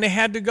kind of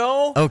had to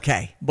go.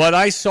 Okay. But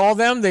I saw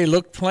them. They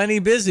looked plenty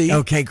busy.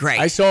 Okay, great.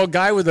 I saw a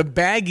guy with a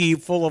baggie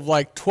full of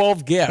like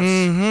 12 gifts.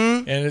 Mm-hmm.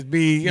 And it'd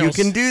be, you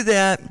can do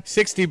that.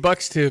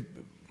 $60 to.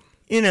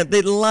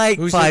 They like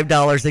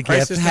 $5 a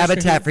gift.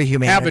 Habitat for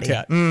Humanity.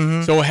 Habitat.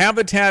 Mm-hmm. So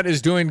Habitat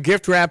is doing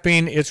gift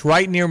wrapping. It's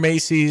right near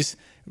Macy's,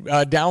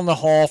 down the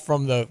hall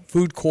from the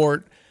food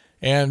court.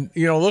 And,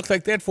 it looked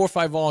like they had 4 or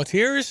 5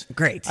 volunteers.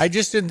 Great. I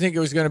just didn't think it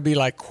was going to be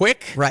like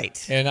quick.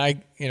 Right. And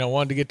I,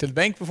 wanted to get to the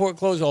bank before it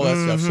closed, all that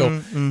stuff.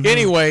 So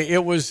anyway,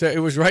 it was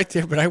right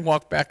there. But I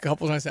walked back a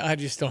couple times. I said, I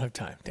just don't have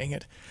time. Dang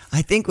it.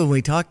 I think when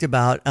we talked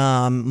about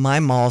my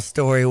mall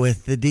story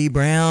with the D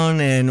Brown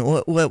and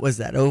what was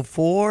that,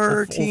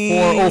 04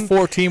 team?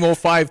 04 team,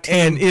 05 team.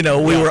 And,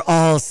 we were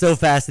all so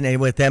fascinated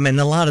with them, and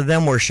a lot of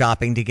them were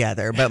shopping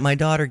together. But my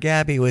daughter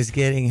Gabby was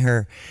getting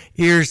her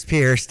ears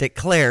pierced at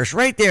Claire's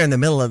right there in the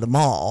middle of the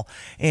mall.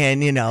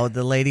 And,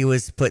 the lady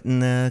was putting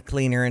the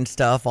cleaner and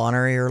stuff on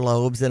her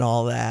earlobes and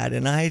all that.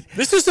 And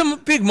this is a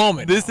big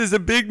moment. This is a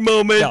big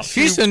moment. Yeah,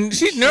 she's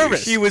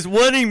nervous. She was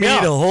wanting me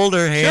to hold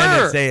her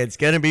hand and say, it's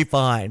going to be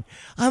fine.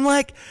 I'm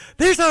like,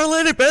 there's our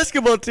Atlantic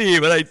basketball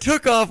team. And I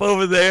took off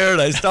over there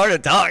and I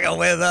started talking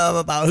with them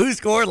about who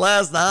scored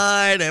last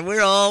night. And we're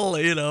all,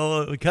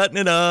 cutting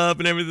it up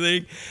and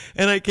everything.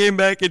 And I came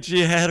back and she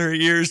had her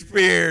ears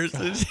pierced.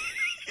 And she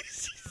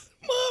said,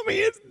 Mommy,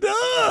 it's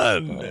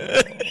done.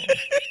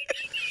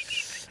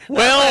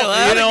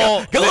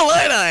 Well, go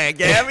Illini,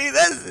 Gabby.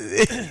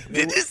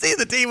 Did you see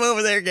the team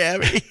over there,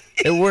 Gabby?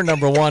 We're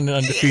number 1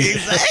 undefeated.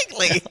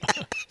 Exactly.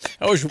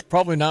 That was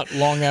probably not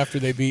long after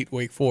they beat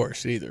Wake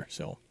Forest either.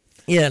 So,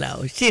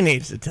 she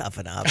needs to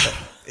toughen up.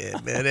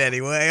 But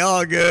anyway,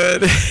 all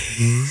good.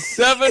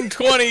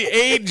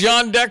 728.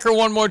 Jon Decker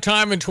one more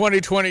time in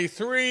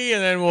 2023,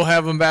 and then we'll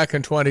have him back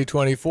in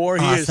 2024.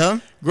 He Awesome.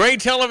 is Gray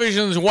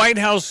Television's White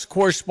House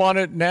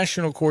correspondent,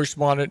 national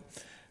correspondent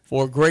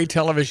for Gray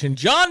Television.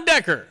 Jon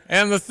Decker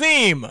and the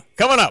theme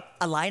coming up.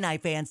 Illini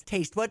fans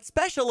taste what's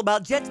special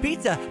about Jet's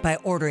Pizza by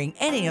ordering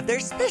any of their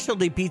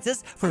specialty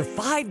pizzas for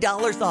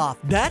 $5 off.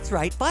 That's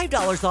right,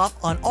 $5 off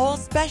on all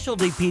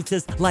specialty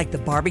pizzas like the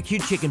barbecue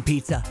chicken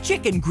pizza,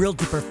 chicken grilled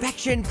to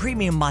perfection,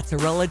 premium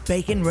mozzarella,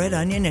 bacon, red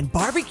onion, and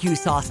barbecue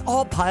sauce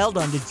all piled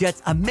onto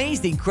Jet's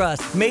amazing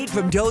crust made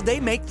from dough they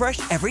make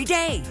fresh every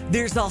day.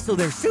 There's also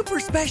their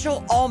super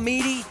special all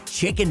meaty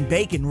chicken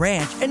bacon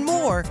ranch and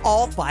more,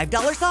 all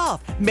 $5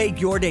 off. Make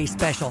your day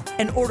special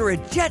and order a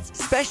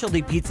Jet's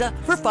specialty pizza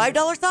for $5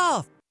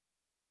 off.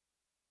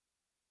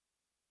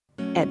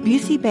 At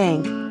Busey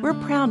Bank, we're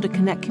proud to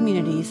connect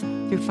communities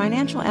through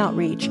financial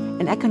outreach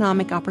and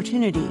economic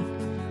opportunity.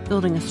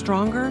 Building a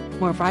stronger,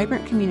 more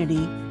vibrant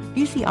community,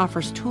 Busey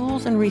offers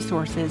tools and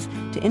resources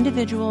to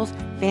individuals,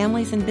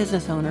 families, and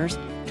business owners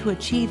to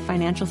achieve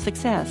financial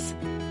success.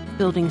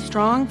 Building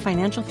strong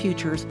financial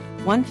futures,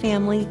 one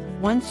family,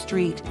 one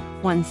street,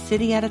 one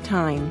city at a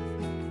time.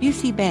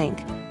 Busey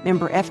Bank,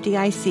 member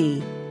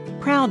FDIC,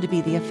 proud to be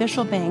the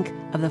official bank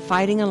of the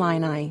Fighting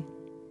Illini.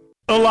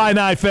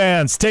 Illini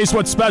fans, taste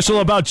what's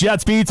special about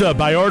Jets Pizza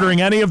by ordering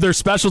any of their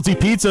specialty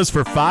pizzas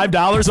for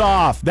 $5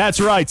 off.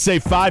 That's right,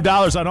 save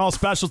 $5 on all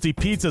specialty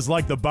pizzas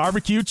like the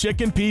barbecue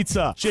chicken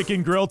pizza,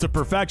 chicken grilled to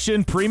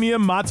perfection,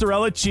 premium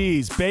mozzarella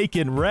cheese,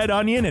 bacon, red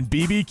onion, and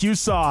BBQ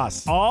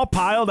sauce. All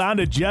piled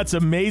onto Jets'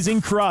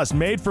 amazing crust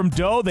made from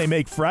dough they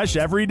make fresh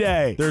every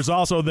day. There's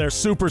also their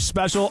super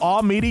special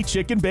all-meaty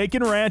chicken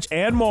bacon ranch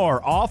and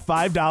more, all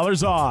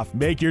 $5 off.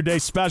 Make your day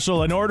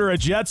special and order a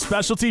Jets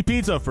specialty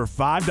pizza for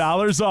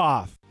 $5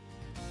 off.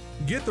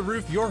 Get the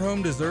roof your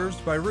home deserves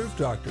by Roof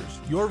Doctors,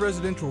 your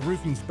residential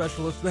roofing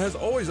specialist that has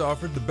always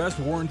offered the best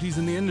warranties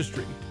in the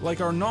industry,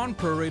 like our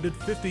non-prorated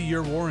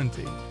 50-year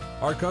warranty.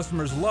 Our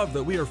customers love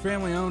that we are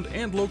family-owned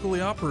and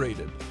locally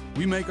operated.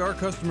 We make our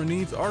customer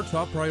needs our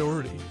top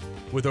priority.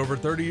 With over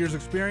 30 years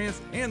experience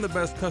and the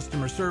best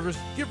customer service,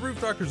 give Roof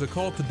Doctors a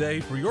call today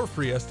for your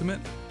free estimate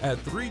at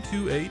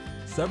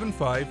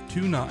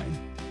 328-7529.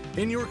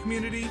 In your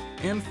community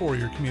and for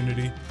your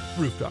community,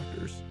 Roof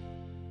Doctors.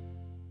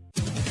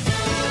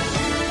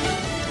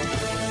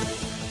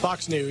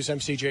 Fox News, I'm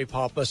CJ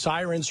Papa.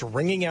 Sirens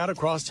ringing out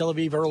across Tel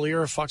Aviv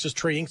earlier. Fox's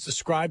Trey Inks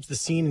describes the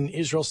scene in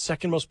Israel's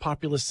second most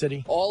populous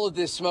city. All of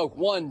this smoke,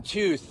 1,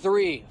 2,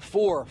 3,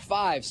 4,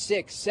 5,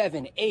 6,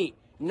 7, 8,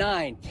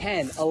 9,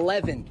 10,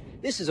 11.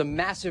 This is a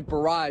massive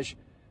barrage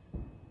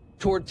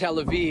toward Tel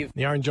Aviv.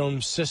 The Iron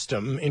Dome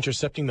system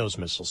intercepting those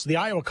missiles. The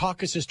Iowa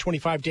caucus is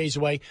 25 days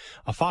away.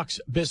 A Fox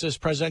Business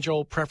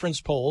presidential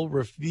preference poll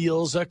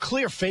reveals a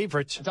clear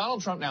favorite.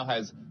 Donald Trump now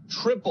has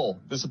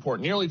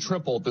nearly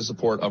triple the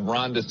support of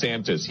Ron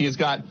DeSantis. He has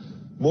got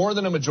more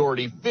than a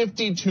majority,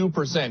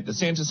 52%.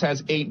 DeSantis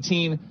has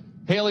 18.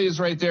 Haley is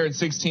right there at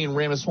 16.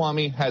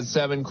 Ramaswamy has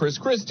 7. Chris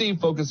Christie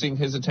focusing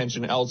his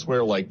attention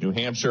elsewhere, like New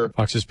Hampshire.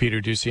 Fox's Peter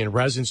Ducey and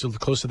residents who live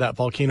close to that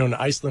volcano in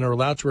Iceland are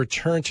allowed to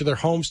return to their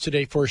homes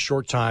today for a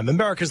short time.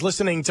 America's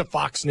listening to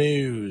Fox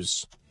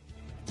News.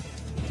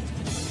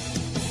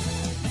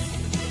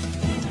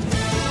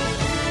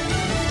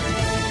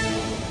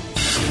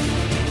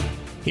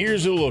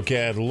 Here's a look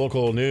at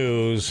local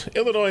news.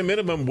 Illinois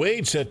minimum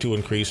wage set to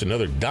increase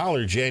another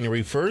 $1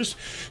 January 1st.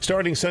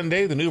 Starting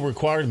Sunday, the new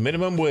required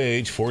minimum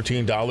wage,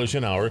 $14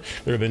 an hour.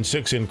 There have been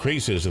 6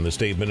 increases in the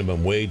state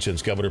minimum wage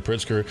since Governor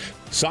Pritzker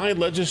signed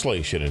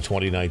legislation in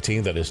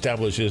 2019 that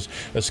establishes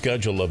a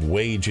schedule of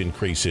wage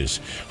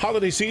increases.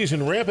 Holiday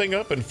season ramping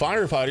up, and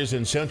firefighters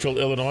in central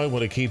Illinois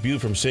want to keep you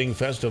from seeing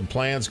festive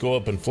plants go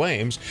up in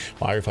flames.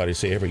 Firefighters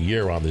say every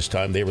year around this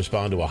time they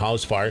respond to a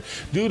house fire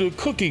due to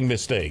cooking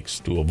mistakes.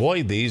 To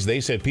avoid these,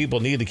 they said people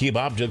need to keep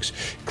objects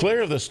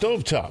clear of the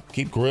stovetop,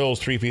 keep grills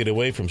 3 feet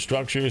away from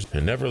structures,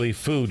 and never leave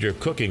food you're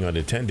cooking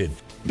unattended.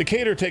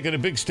 Decatur taking a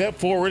big step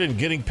forward in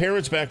getting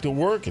parents back to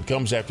work. It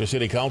comes after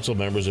city council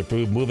members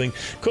approved moving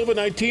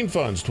COVID-19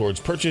 funds towards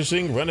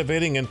purchasing,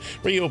 renovating, and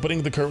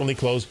reopening the currently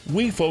closed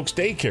We Folks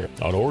Daycare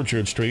on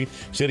Orchard Street.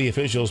 City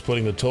officials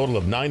putting a total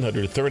of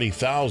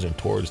 $930,000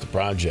 towards the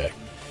project.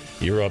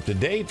 You're up to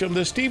date from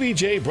the Stevie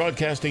Jay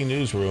Broadcasting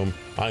Newsroom.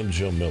 I'm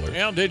Joe Miller.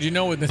 Well, did you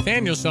know with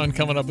Nathaniel-son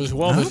coming up as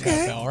well this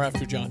half hour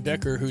after Jon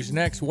Decker, who's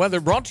next? Weather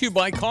brought to you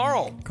by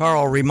Carl.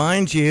 Carl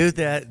reminds you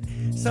that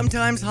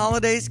sometimes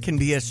holidays can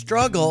be a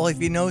struggle.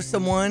 If you know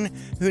someone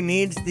who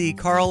needs the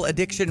Carl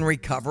Addiction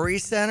Recovery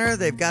Center,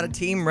 they've got a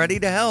team ready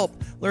to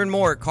help. Learn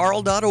more at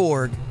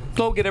carl.org.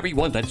 Go get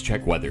everyone. Let's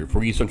check weather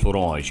for East Central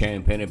Illinois.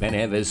 Champaign and Penn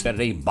Nevis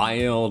Saturday.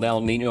 Mild El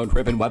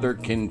Nino-driven weather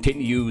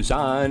continues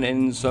on,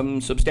 and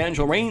some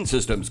substantial rain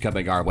systems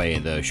coming our way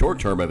in the short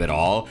term of it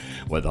all,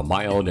 with a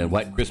mild and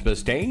wet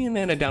Christmas day, and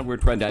then a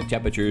downward trend on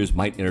temperatures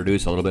might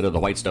introduce a little bit of the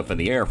white stuff in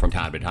the air from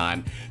time to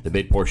time the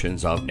mid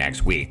portions of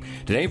next week.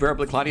 Today,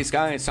 variably cloudy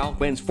skies, south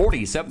winds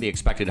 47 the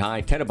expected high,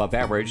 10 above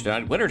average.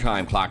 Tonight,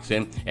 wintertime clocks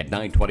in at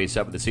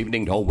 9:27 this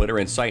evening. No winter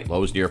in sight,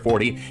 lows near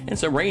 40, and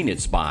some rain in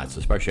spots,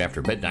 especially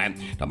after midnight.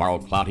 Tomorrow,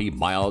 cloudy,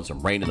 mild,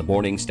 some rain in the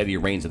morning, steady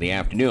rains in the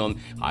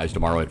afternoon. Highs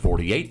tomorrow at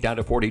 48, down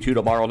to 42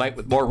 tomorrow night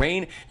with more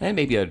rain, and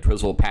maybe a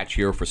drizzle patch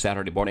here for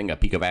Saturday morning. A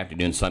peak of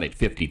afternoon sun at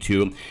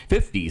 52.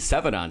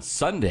 57 on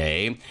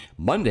Sunday.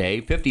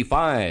 Monday,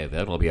 55.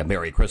 That'll be a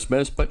Merry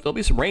Christmas, but there'll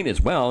be some rain as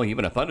well,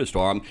 even a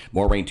thunderstorm.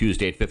 More rain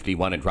Tuesday at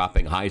 51 and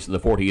dropping highs in the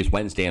 40s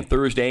Wednesday and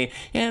Thursday.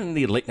 And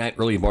the late night,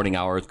 early morning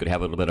hours could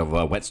have a little bit of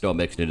wet snow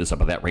mixed into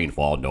some of that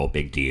rainfall. No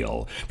big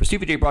deal. For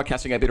Stevie Jay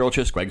Broadcasting, I'm Peter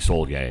Olchis, Greg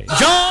Solier.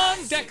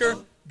 Jon Decker.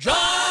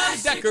 Jon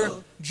Decker,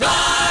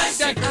 Jon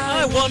Decker.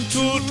 I want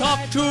to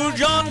talk to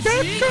Jon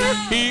Decker.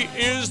 He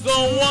is the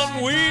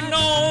one we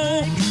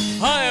know.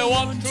 I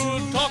want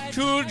to talk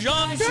to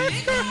Jon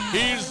Decker.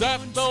 He's at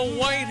the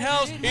White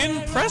House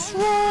in press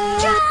room.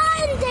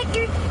 Jon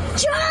Decker,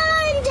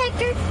 Jon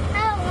Decker. I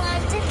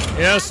want to.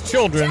 Yes,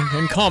 children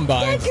in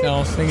combines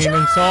now singing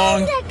in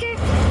song.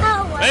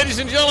 Ladies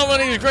and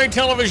gentlemen, he's great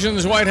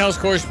television's White House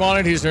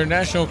correspondent. He's their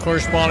national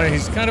correspondent.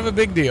 He's kind of a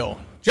big deal.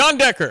 Jon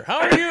Decker, how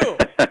are you?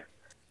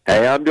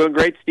 Hey, I'm doing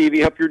great,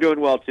 Stevie. Hope you're doing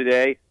well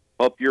today.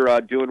 Hope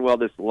you're doing well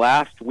this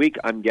last week,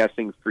 I'm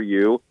guessing, for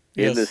you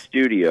in the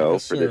studio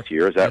for this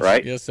year. Is that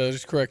right? Yes, that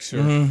is correct, sir.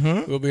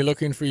 Mm-hmm. We'll be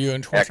looking for you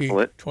in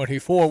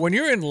 2024. When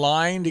you're in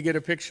line to get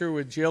a picture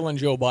with Jill and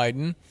Joe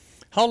Biden,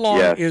 How long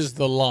Yes. is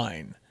the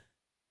line?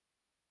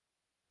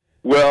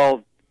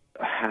 Well,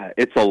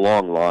 it's a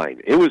long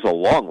line. It was a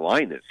long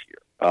line this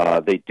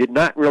year. They did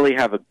not really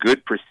have a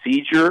good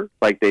procedure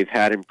like they've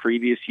had in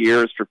previous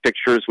years for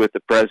pictures with the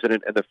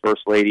president and the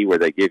first lady, where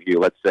they give you,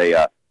 let's say,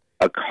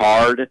 a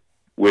card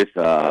with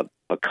a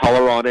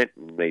color on it,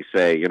 and they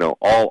say, you know,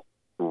 all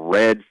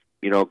red,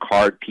 you know,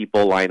 card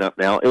people line up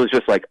now. It was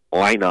just like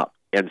line up.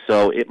 And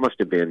so it must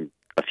have been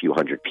a few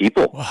hundred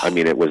people. Wow. I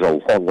mean, it was a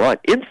long line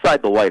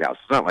inside the White House.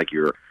 It's not like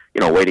you're,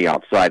 you know, waiting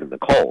outside in the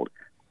cold.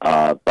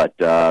 But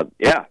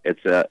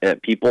it's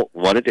people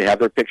wanted to have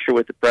their picture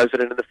with the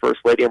president and the first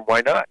lady, and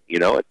why not? You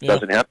know, it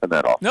doesn't happen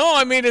that often. No,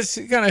 I mean, it's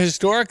kind of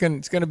historic, and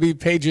it's going to be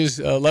pages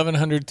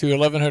 1,100 to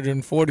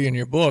 1,140 in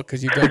your book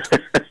because you've done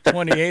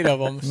 28 of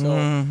them. So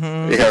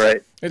yeah,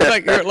 right. It's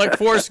like you're like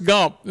Forrest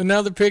Gump,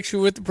 another picture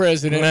with the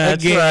president.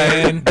 That's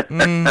again,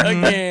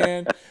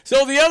 again.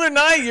 So the other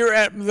night you're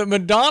at the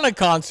Madonna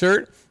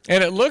concert,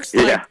 and it looks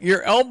like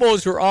your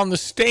elbows were on the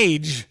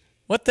stage.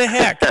 What the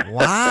heck?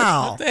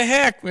 Wow. What the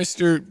heck,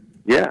 Mr.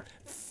 Yeah.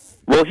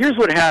 Well, here's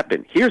what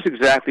happened. Here's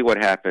exactly what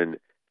happened,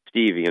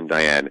 Stevie and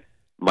Diane.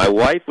 My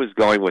wife was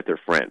going with her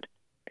friend,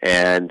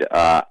 and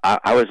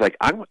I was like,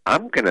 I'm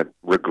going to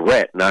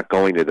regret not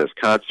going to this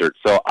concert.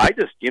 So I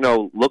just, you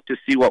know, looked to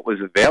see what was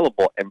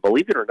available, and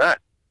believe it or not,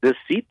 the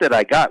seat that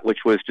I got, which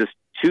was just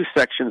 2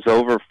 sections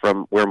over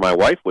from where my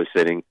wife was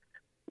sitting,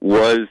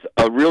 was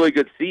a really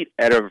good seat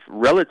at a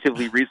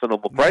relatively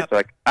reasonable price.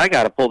 Like, I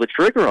got to pull the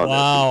trigger on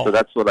this. So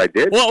that's what I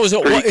did. Well,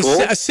 Pretty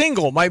cool. A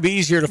single might be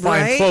easier to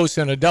find close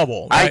than a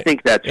double. Right? I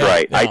think that's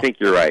right. Yeah. I think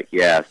you're right.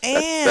 Yes,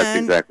 that's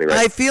exactly right.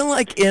 I feel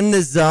like in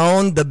the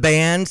zone, the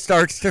band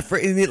starts to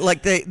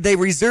like they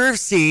reserve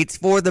seats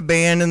for the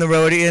band and the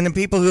roadie and the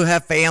people who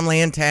have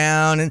family in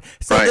town, and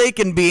so they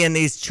can be in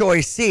these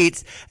choice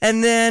seats.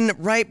 And then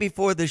right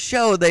before the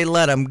show, they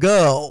let them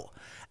go.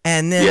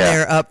 And then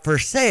they're up for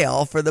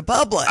sale for the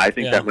public. I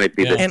think that might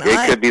be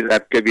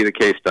that could be the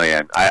case,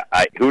 Diane.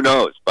 I who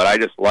knows? But I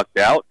just lucked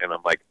out, and I'm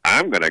like,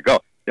 I'm gonna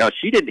go. Now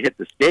she didn't hit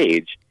the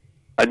stage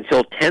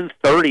until 10:30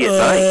 at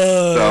night,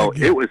 so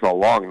it was a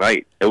long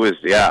night. It was,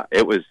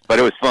 but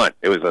it was fun.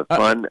 It was a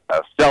fun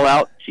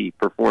sellout. She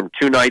performed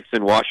 2 nights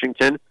in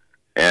Washington.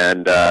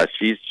 And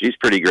she's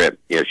pretty grim.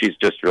 Yeah, she's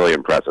just really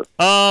impressive.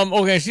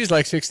 Okay, she's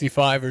like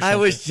 65 or something. I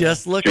was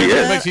just looking.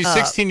 Like she's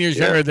 16 years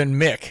younger than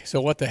Mick.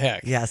 So what the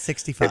heck? Yeah,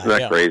 65. Isn't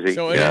that crazy?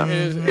 So it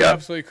is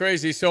absolutely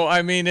crazy. So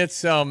I mean,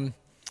 it's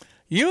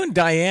you and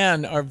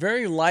Diane are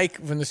very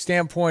like from the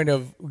standpoint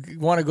of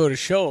want to go to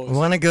shows.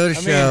 Want to go to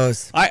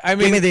shows. I mean,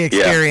 give me the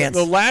experience.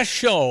 The last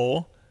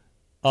show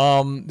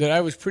that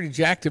I was pretty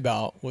jacked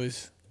about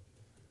was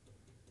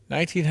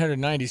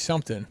 1990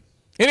 something.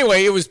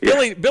 Anyway, it was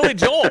Billy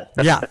Joel.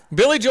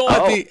 Billy Joel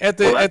at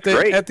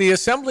the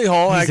Assembly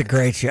Hall. He's a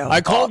great show. I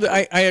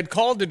had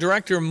called the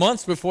director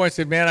months before. I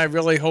said, "Man, I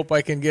really hope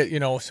I can get, you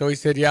know." So he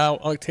said, "Yeah,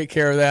 I'll take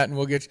care of that, and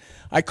we'll get you."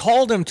 I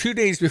called him 2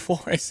 days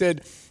before. I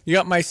said, "You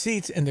got my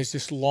seats," and there's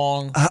just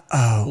long. He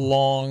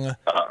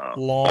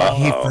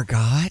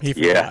forgot.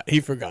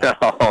 He forgot.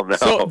 Oh no!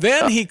 So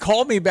then he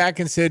called me back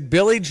and said,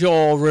 "Billy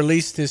Joel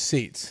released his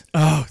seats."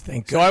 Oh,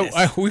 thank goodness.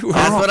 So we were.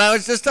 That's what I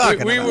was just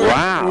talking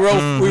about.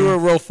 We were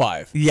row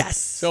 5. Yes.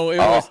 So it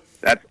was.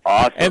 That's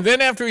awesome. And then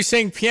after he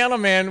sang Piano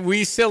Man,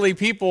 we silly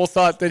people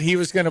thought that he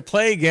was going to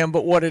play again.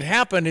 But what had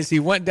happened is he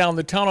went down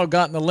the tunnel,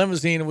 got in the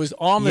limousine, and was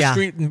on the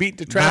street and beat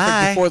the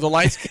traffic before the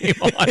lights came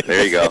on.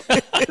 There you go.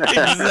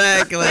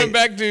 Exactly. Went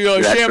back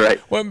to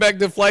went back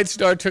to Flight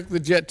Star, took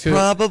the jet to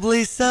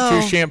probably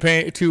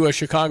to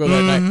Chicago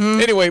that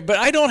night. Anyway, but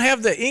I don't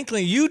have the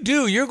inkling. You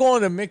do. You're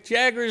going to Mick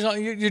Jagger's.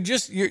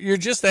 You're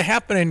just a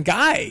happening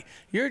guy.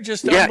 You're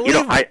just unbelievable. You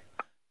know,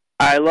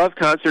 I love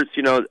concerts.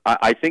 You know,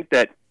 I think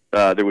that.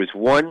 There was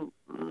one,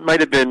 might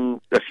have been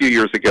a few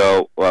years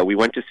ago, we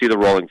went to see the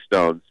Rolling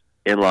Stones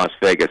in Las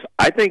Vegas.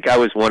 I think I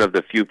was one of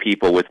the few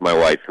people with my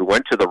wife who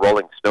went to the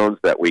Rolling Stones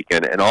that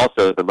weekend, and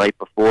also the night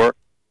before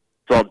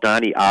saw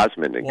Donny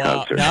Osmond in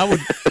concert. Now I'd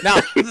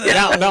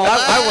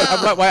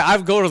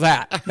go to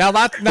that. Now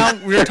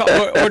we're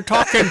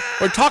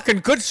talking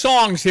good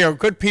songs here,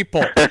 good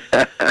people.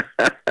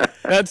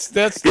 That's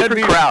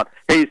different crowd.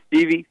 Hey,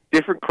 Stevie,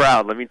 different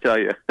crowd. Let me tell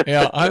you.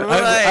 Yeah,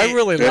 I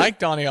really like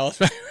Donny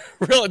Osmond.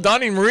 Really,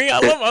 Donnie Marie. I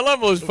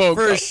love those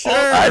folks for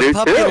sure. I do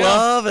Puppy too.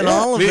 Love and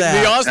all of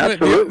that.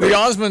 The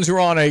Osmonds were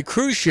on a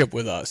cruise ship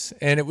with us,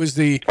 and it was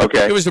the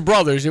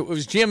brothers. It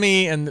was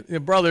Jimmy and the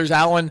brothers,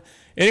 Alan.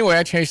 Anyway,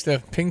 I chased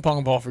the ping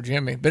pong ball for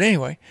Jimmy, but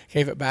anyway,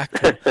 gave it back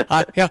to him.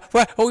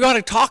 We got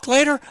to talk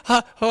later.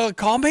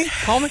 Call me.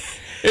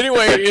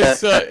 Anyway,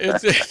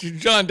 it's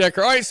Jon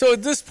Decker. All right, so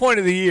at this point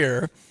of the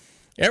year,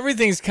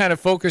 everything's kind of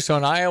focused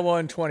on Iowa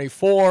in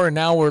 24, and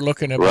now we're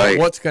looking at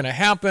what's going to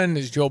happen.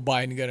 Is Joe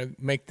Biden going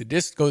to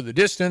go the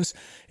distance?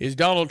 Is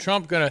Donald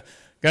Trump going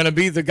to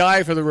be the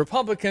guy for the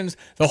Republicans?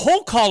 The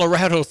whole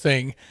Colorado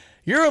thing.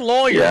 You're a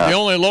lawyer, the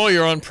only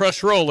lawyer on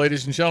press row,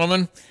 ladies and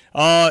gentlemen.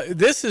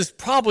 This is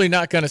probably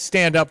not going to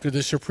stand up to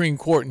the Supreme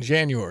Court in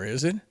January,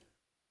 is it?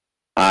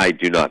 I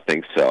do not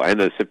think so. And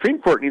the Supreme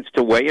Court needs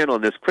to weigh in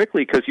on this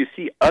quickly because you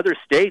see other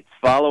states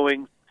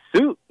following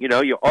suit.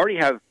 You already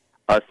have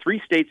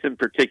 3 states in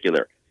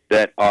particular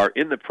that are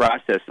in the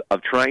process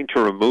of trying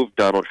to remove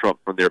Donald Trump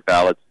from their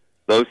ballots,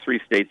 those 3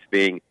 states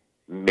being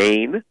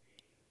Maine,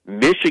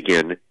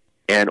 Michigan,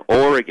 and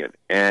Oregon.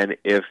 And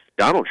if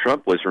Donald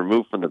Trump was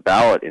removed from the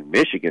ballot in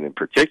Michigan in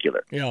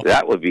particular,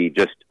 that would be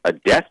just a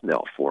death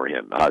knell for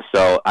him.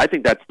 So I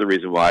think that's the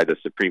reason why the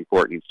Supreme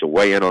Court needs to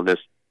weigh in on this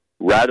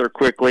rather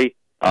quickly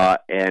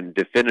and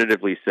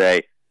definitively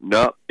say,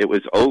 no, it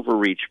was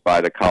overreached by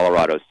the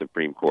Colorado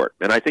Supreme Court.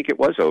 And I think it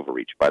was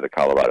overreached by the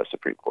Colorado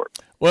Supreme Court.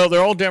 Well,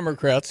 they're all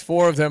Democrats.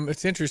 4 of them,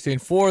 it's interesting,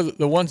 4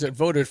 the ones that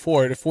voted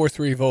for it, a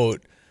 4-3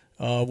 vote,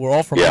 were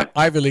all from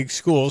Ivy League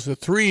schools.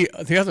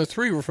 The other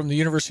 3 were from the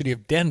University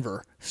of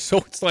Denver. So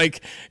it's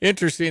like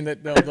interesting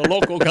that the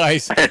local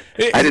guys. I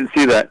didn't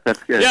see that.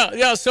 That's good.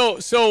 Yeah. So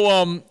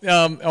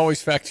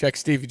always fact check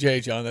Stevie J,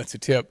 John. That's a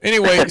tip.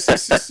 Anyway,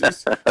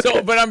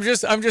 but I'm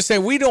just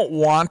saying we don't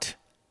want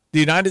the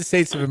United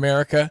States of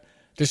America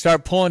to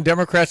start pulling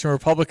Democrats and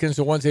Republicans,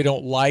 the ones they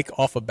don't like,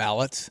 off of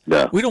ballots.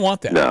 No, we don't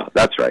want that. No,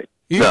 that's right.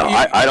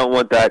 I don't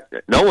want that.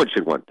 No one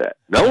should want that.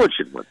 No one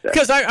should want that.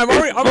 Because I'm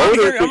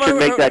already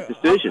make that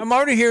decision. I'm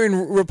already hearing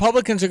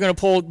Republicans are going to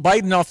pull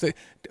Biden off the.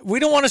 We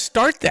don't want to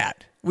start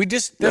that. We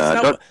just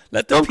don't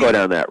go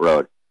down that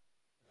road.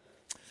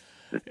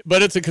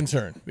 But it's a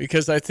concern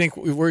because I think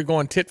we're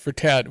going tit for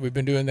tat. We've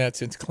been doing that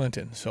since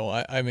Clinton. So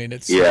I mean,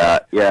 it's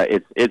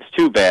it's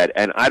too bad,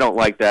 and I don't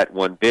like that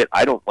one bit.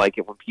 I don't like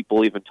it when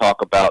people even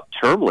talk about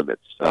term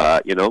limits.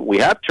 We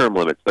have term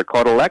limits. They're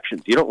called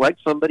elections. You don't like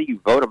somebody, you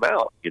vote them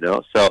out.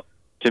 So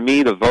to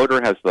me, the voter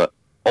has the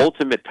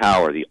ultimate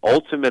power, the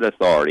ultimate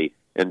authority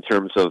in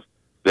terms of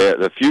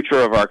the future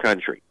of our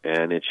country,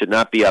 and it should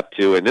not be up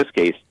to, in this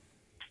case,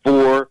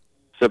 4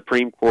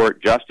 Supreme Court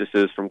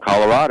justices from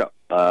Colorado.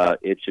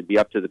 It should be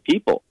up to the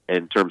people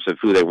in terms of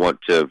who they want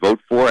to vote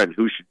for and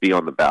who should be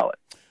on the ballot.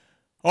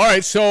 All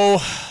right, so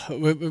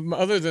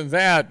other than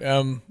that,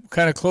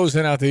 kind of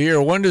closing out the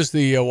year, when does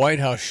the White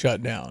House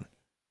shut down?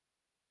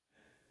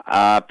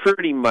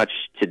 Pretty much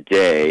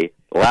today.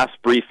 Last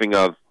briefing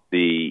of the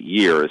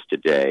year is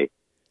today.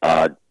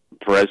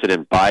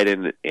 President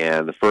Biden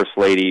and the First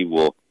Lady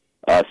will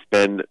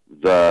spend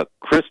the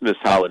Christmas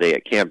holiday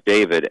at Camp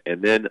David,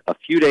 and then a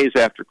few days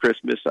after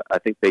Christmas, I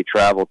think they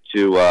travel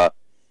to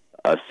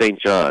St.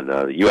 John,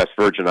 the U.S.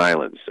 Virgin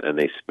Islands, and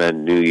they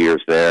spend New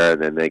Year's there,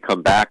 and then they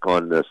come back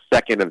on the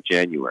 2nd of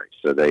January.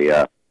 So they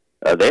have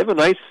a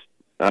nice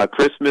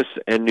Christmas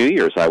and New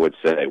Year's, I would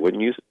say.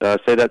 Wouldn't you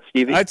say that,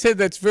 Stevie? I'd say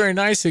that's very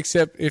nice,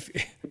 except if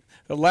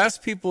the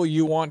last people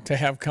you want to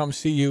have come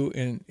see you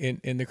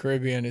in the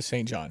Caribbean is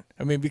St. John.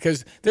 I mean,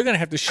 because they're going to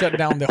have to shut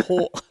down the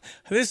whole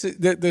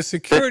the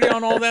security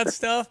on all that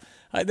stuff.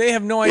 They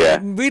have no idea.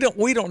 Yeah.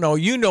 We don't know.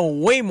 You know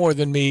way more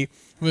than me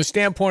from the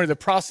standpoint of the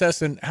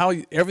process and how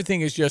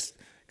everything is just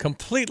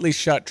completely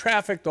shut.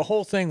 Traffic, the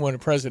whole thing when a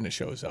president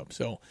shows up.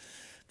 So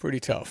pretty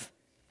tough.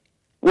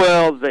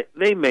 Well,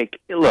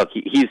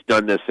 he's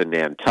done this in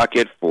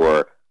Nantucket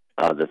for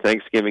the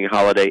Thanksgiving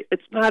holiday.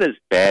 It's not as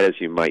bad as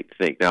you might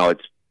think. Now,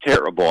 it's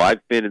terrible.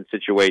 I've been in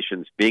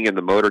situations being in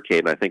the motorcade,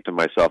 and I think to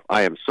myself,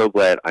 I am so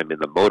glad I'm in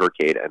the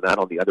motorcade and not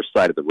on the other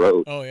side of the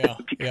road. Oh, yeah.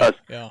 Because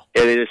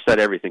it just shut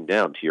everything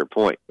down, to your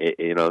point.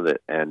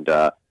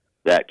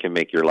 That can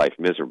make your life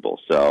miserable.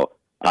 So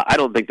I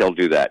don't think they'll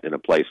do that in a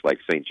place like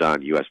St.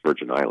 John, U.S.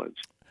 Virgin Islands.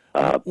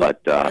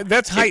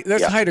 That's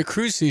height of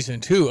cruise season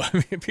too. I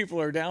mean,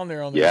 people are down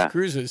there on the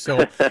cruises,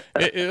 so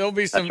it'll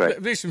be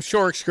some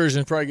shore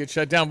excursions probably get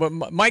shut down. But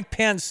Mike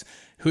Pence,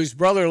 whose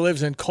brother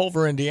lives in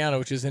Culver, Indiana,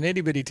 which is an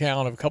itty bitty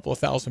town of a couple of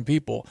thousand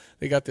people,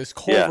 they got this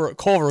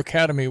Culver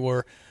Academy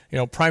where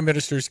prime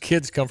ministers'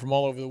 kids come from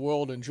all over the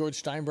world, and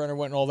George Steinbrenner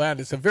went and all that.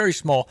 It's a very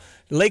small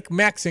Lake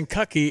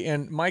Maxinkuckee,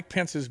 and Mike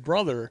Pence's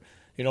brother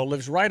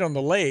lives right on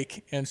the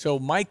lake, and so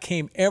Mike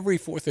came every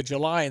 4th of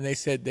July, and they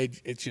said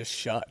it's just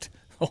shut.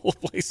 The whole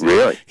place.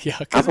 Really? Yeah.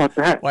 How about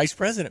that? Vice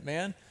president,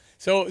 man.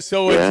 So it's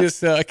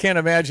just I can't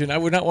imagine. I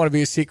would not want to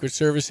be a Secret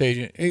Service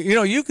agent.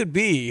 You could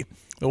be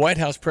the White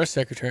House press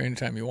secretary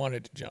anytime you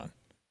wanted to, John.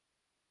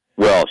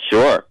 Well,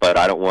 sure, but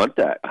I don't want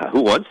that.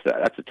 Who wants that?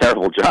 That's a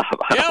terrible job.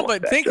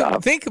 But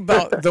think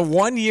about the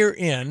 1 year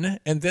in,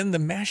 and then the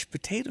mashed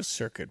potato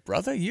circuit,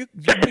 brother. You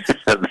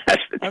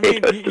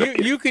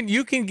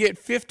can get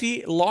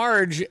 50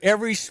 large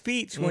every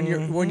speech when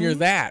you're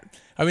that.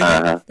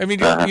 You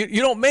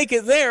don't make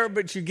it there,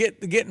 but you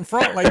get in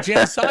front like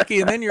Jen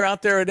Psaki, and then you're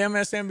out there at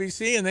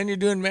MSNBC, and then you're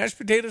doing mashed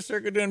potato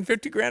circuit, doing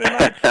 $50,000 a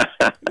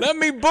night. Let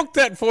me book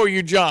that for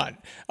you, John.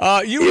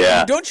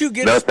 Don't you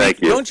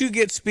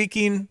get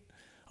speaking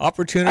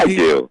opportunity? I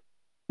do.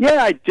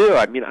 Yeah, I do.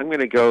 I mean, I'm going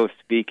to go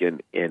speak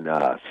in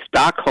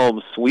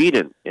Stockholm,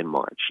 Sweden in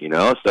March.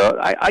 So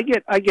I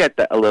get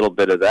a little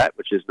bit of that,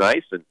 which is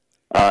nice. And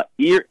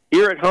here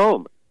at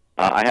home,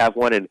 I have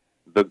one in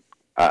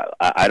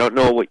I don't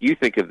know what you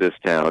think of this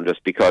town,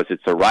 just because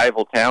it's a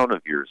rival town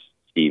of yours,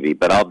 Stevie,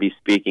 but I'll be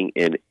speaking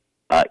in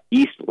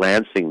East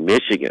Lansing,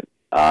 Michigan,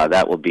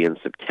 That will be in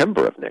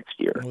September of next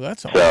year. Well,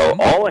 that's awesome. So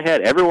all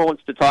ahead. Everyone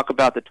wants to talk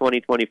about the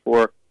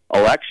 2024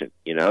 election,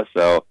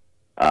 So,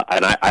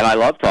 and I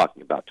love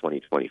talking about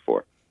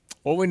 2024.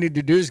 What we need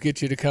to do is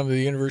get you to come to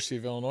the University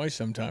of Illinois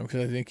sometime,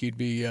 because I think you'd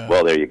be.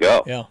 Well, there you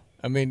go. Yeah,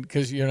 I mean,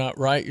 because you're not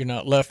right, you're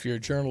not left, you're a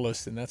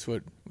journalist, and that's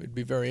what would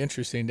be very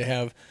interesting to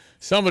have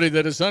somebody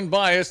that is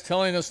unbiased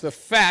telling us the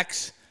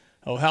facts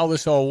of how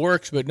this all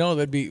works. But no,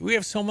 we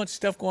have so much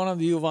stuff going on at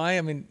the U of I.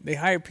 I mean, they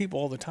hire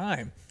people all the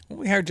time.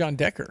 We hired Jon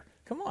Decker.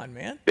 Come on,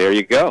 man. There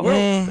you go. Why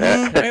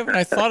haven't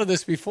I thought of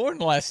this before in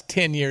the last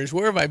 10 years?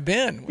 Where have I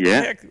been?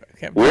 Yeah.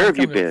 Where have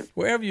you been?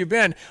 Where have you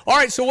been? All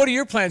right, so what are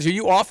your plans? Are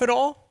you off at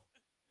all?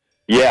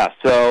 Yeah,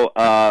 so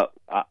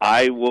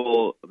I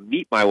will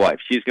meet my wife.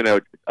 She's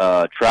going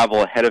to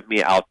travel ahead of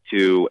me out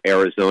to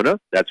Arizona.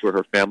 That's where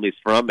her family's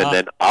from. And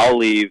then I'll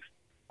leave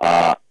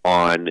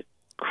on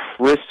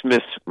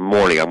Christmas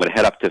morning. I'm going to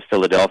head up to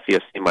Philadelphia,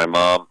 see my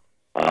mom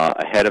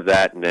ahead of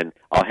that. And then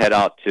I'll head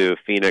out to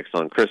Phoenix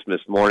on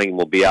Christmas morning.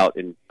 We'll be out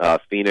in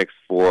Phoenix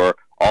for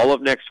all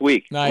of next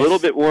week. Nice. A little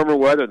bit warmer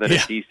weather than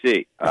in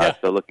D.C.,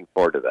 so looking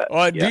forward to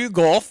that. Do you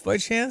golf by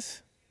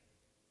chance?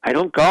 I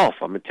don't golf.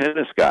 I'm a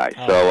tennis guy.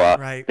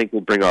 I think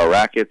we'll bring our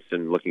rackets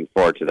and looking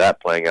forward to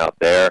that, playing out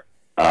there.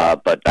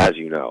 But as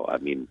you know, I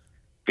mean,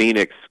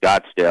 Phoenix,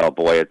 Scottsdale,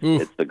 boy,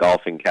 it's the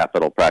golfing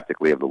capital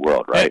practically of the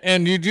world, right?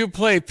 And you do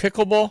play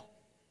pickleball?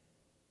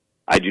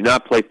 I do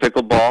not play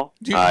pickleball.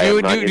 Do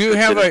you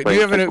have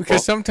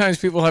because sometimes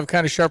people have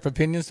kind of sharp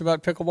opinions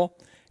about pickleball.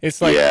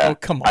 It's like, oh,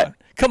 come on.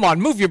 Come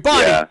on, move your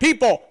body.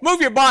 People,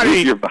 move your body.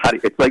 Move your body.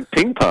 It's like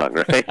ping pong,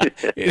 right?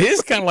 It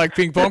is kind of like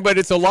ping pong, but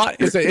it's a lot.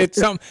 It's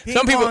some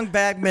people. Ping pong,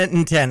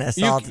 badminton, tennis.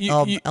 There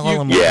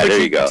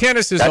you go.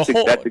 Tennis is that's a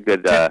whole. That's a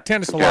good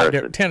tennis a lot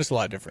different. Tennis a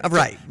lot different.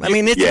 Right. I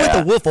mean, it's with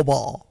a wiffle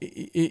ball.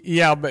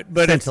 Yeah, but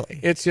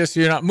it's just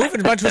you're not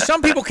moving a bunch. But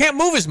some people can't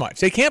move as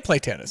much. They can't play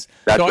tennis.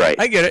 That's right.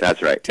 I get it.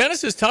 That's right.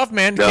 Tennis is tough,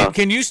 man. No.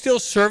 Can you still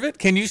serve it?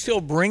 Can you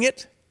still bring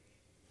it?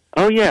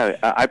 Oh yeah,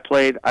 I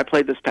played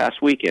this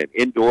past weekend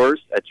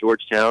indoors at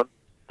Georgetown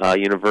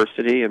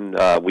University, and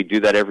we do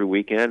that every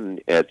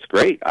weekend. It's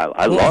great.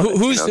 I love it.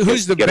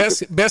 Who's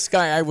the best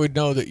guy I would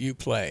know that you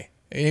play?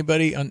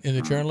 Anybody in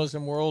the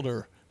journalism world,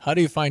 or how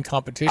do you find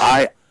competition?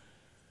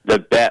 It's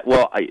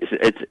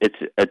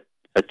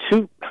a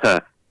two.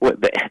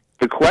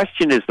 The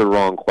question is the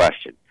wrong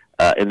question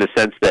in the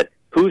sense that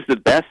who's the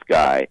best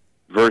guy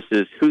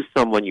versus who's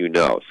someone you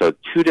know. So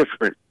two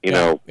different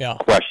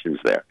questions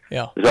there.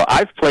 Yeah. So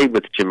I've played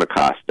with Jim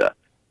Acosta.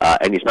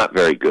 And he's not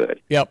very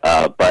good. Yep.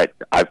 But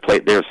I've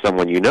played. There's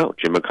someone you know,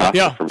 Jim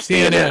Acosta from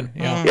CNN.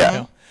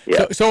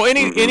 Yeah. So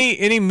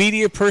any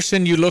media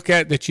person you look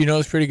at that you know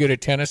is pretty good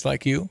at tennis,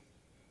 like you?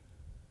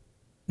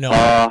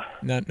 No.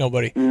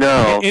 Nobody.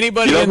 No.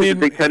 Anybody? Who's a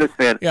big tennis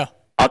fan? Yeah.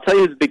 I'll tell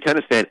you who's a big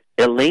tennis fan.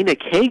 Elena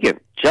Kagan.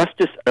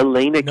 Justice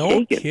Elena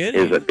Kagan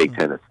is a big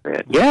tennis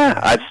fan.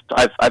 Yeah.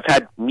 I've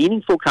had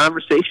meaningful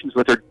conversations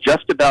with her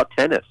just about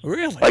tennis.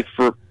 Really?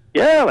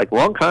 Like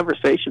long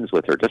conversations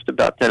with her just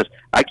about tennis.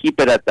 I keep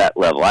it at that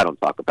level. I don't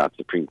talk about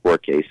Supreme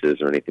Court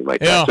cases or anything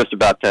like that. Just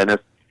about tennis.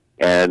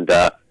 And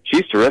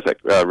she's terrific.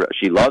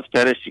 She loves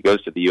tennis. She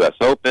goes to the U.S.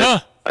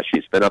 Open.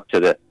 She's been up to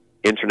the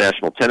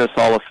International Tennis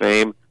Hall of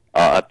Fame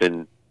up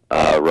in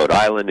Rhode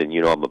Island. And,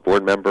 I'm a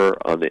board member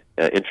on the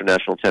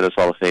International Tennis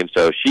Hall of Fame.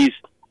 So she's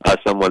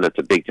someone that's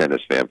a big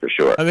tennis fan for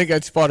sure. I think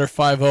I'd spot her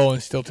 5-0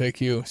 and still take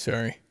you.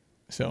 Sorry.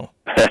 So.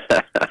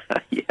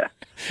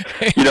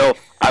 Yeah.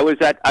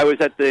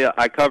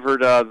 I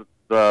covered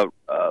the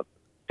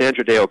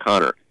Sandra Day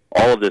O'Connor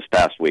all of this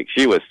past week.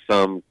 She was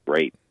some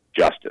great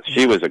justice.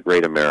 She was a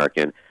great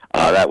American.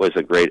 That was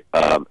a great,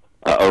 a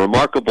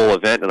remarkable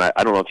event. And I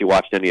don't know if you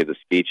watched any of the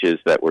speeches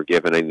that were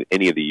given,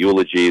 any of the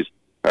eulogies.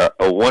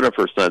 One of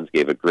her sons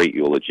gave a great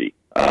eulogy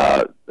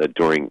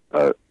during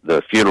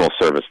the funeral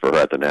service for her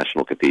at the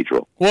National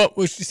Cathedral. Well,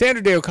 was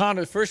Sandra Day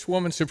O'Connor, the first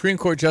woman Supreme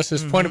Court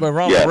justice appointed by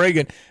Ronald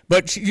Reagan?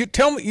 But you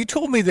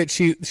told me that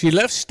she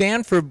left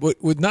Stanford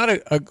with not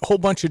a whole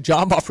bunch of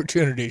job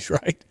opportunities,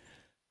 right?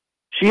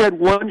 She had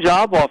one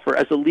job offer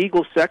as a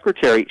legal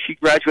secretary. She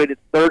graduated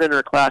third in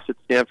her class at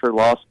Stanford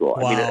Law School.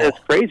 Wow. I mean, it's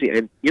crazy.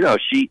 And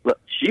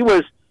she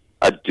was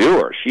a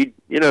doer. She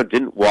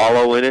didn't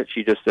wallow in it.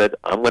 She just said,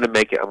 I'm going to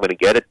make it. I'm going to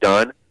get it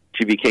done.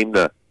 She became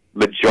the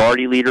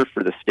majority leader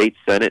for the state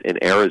Senate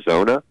in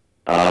Arizona.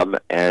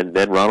 And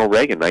then Ronald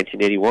Reagan,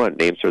 1981,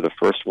 names her the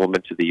first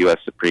woman to the U.S.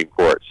 Supreme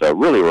Court. So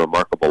really a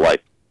remarkable life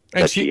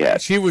that she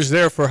had. She was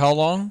there for how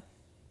long?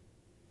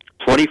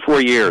 24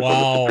 years on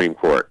the Supreme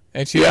Court.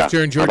 And she left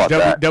during George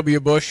W.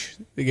 Bush.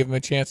 They give him a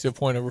chance to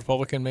appoint a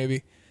Republican,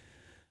 maybe?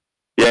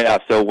 Yeah,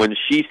 so when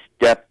she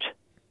stepped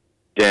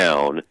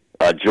down,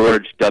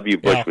 George W.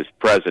 Bush was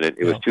president.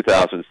 It was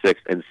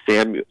 2006, and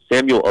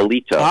Samuel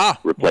Alito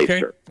replaced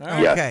her.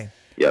 Okay.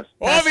 Yes.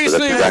 Well, obviously, so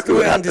that's exactly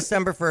what happened. On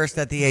December 1st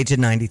at the age of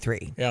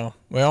 93. Yeah.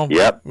 Well.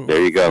 Yep.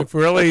 There you go.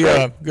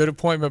 Really good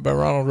appointment by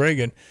Ronald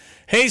Reagan.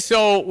 Hey,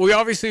 so we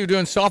obviously are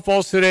doing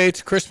softballs today.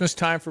 It's Christmas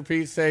time, for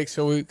Pete's sake,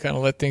 so we kind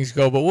of let things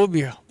go. But we'll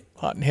be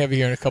hot and heavy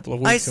here in a couple of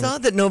weeks. I saw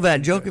that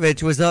Novak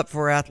Djokovic was up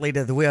for Athlete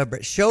of the Year,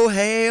 but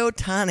Shohei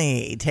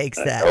Ohtani takes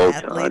that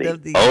Athlete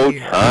of the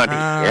Year.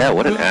 Yeah,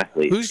 what an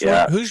athlete.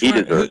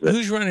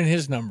 Who's running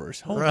his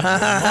numbers?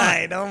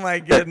 Right. Oh, my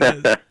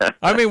goodness.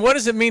 I mean, what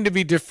does it mean to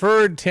be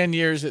deferred 10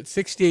 years at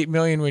 $68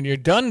 million when you're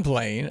done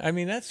playing? I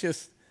mean, that's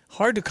just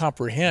hard to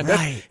comprehend.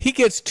 Right. He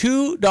gets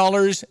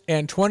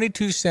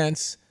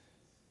 $2.22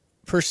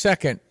 per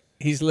second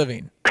he's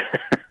living.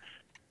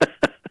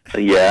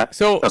 Yeah.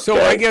 So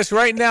I guess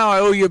right now I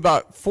owe you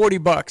about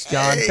 $40,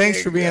 John.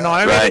 Thanks for being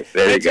on. I mean, right,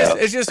 there you go.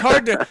 It's just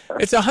hard to.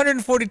 It's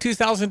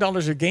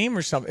 $142,000 a game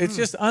or something. It's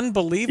just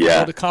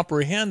unbelievable to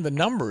comprehend the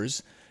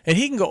numbers. And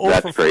he can go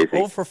 0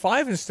 for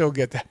 5 and still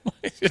get that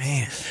money.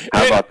 Man.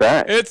 How about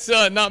that? It's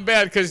not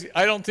bad because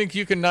I don't think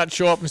you can not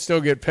show up and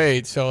still get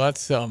paid. So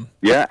that's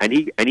yeah, and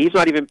he's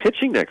not even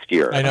pitching next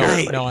year. I know.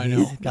 Apparently. No, I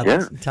know.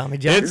 Tommy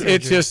John.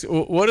 It's just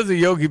what are the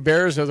Yogi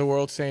Bears of the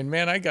world saying?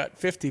 Man, I got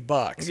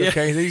 $50.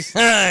 Okay, these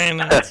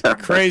that's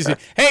crazy.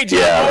 Hey,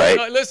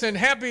 John, listen.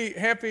 Happy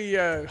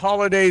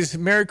holidays,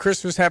 Merry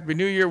Christmas, Happy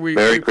New Year. We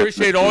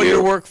appreciate all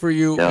your work for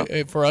you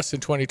for us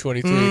in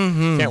 2023.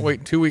 Can't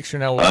wait. 2 weeks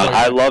from now.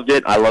 I loved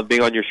it. I love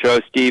being on your show,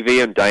 Stevie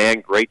and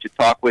Diane. Great to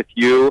talk with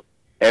you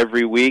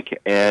every week,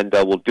 and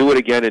we'll do it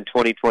again in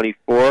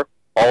 2024.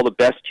 All the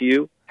best to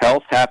you.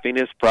 Health,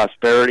 happiness,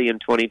 prosperity in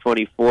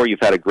 2024. You've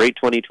had a great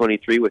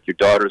 2023 with your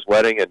daughter's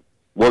wedding, and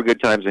more good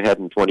times ahead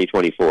in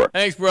 2024.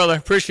 Thanks, brother.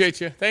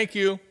 Appreciate you. Thank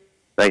you.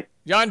 Thanks.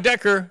 Jon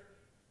Decker,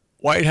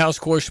 White House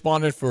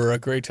correspondent for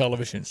Gray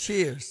Television.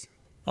 Cheers.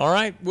 All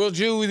right, we'll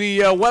do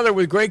the weather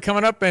with Gray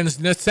coming up,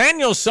 and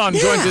Nathaniel-son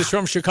joins us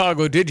from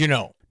Chicago. Did you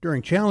know?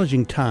 During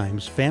challenging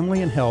times,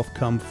 family and health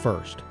come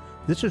first.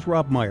 This is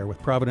Rob Meyer with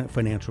Provident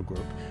Financial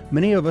Group.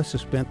 Many of us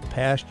have spent the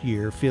past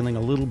year feeling a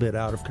little bit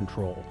out of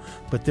control,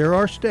 but there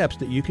are steps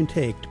that you can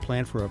take to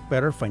plan for a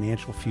better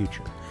financial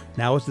future.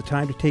 Now is the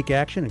time to take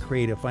action and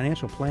create a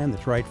financial plan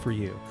that's right for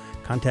you.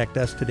 Contact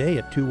us today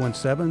at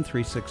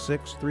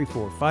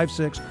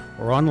 217-366-3456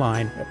 or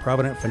online at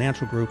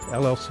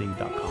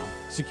providentfinancialgroupllc.com.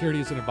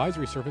 Securities and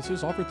advisory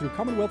services offered through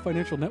Commonwealth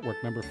Financial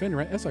Network, member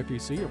FINRA,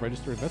 SIPC, a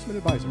registered investment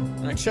advisor.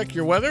 All right, check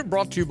your weather,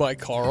 brought to you by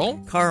Carl.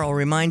 Carl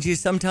reminds you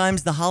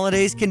sometimes the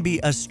holidays can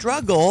be a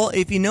struggle.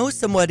 If you know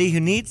somebody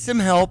who needs some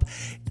help,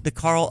 the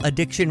Carl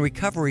Addiction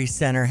Recovery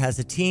Center has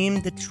a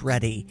team that's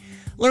ready.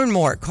 Learn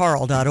more at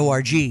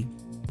carl.org.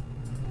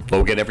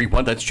 Hello again,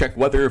 everyone. Let's check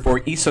weather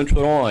for East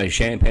Central Illinois.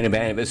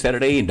 Champaign-Urbana this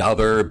Saturday.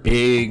 Another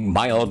big,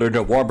 milder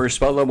to warmer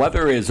spell of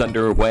weather is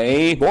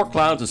underway. More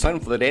clouds and sun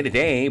for the day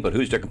today, but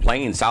who's to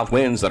complain? South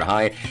winds that are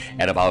high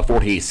at about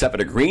 47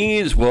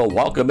 degrees will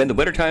welcome in the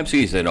wintertime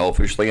season,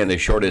 officially on the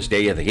shortest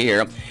day of the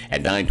year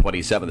at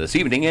 9:27 this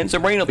evening. And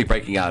some rain will be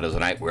breaking out as the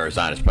night wears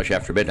on, especially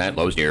after midnight.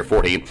 Lows near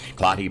 40.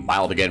 Cloudy,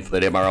 mild again for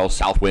the day tomorrow.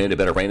 South wind, a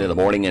bit of rain in the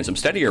morning, and some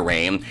steadier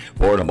rain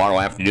for tomorrow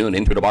afternoon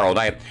into tomorrow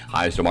night.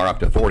 Highs tomorrow up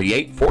to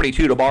 48,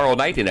 42 tomorrow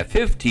night, and a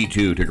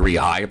 52-degree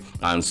high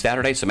on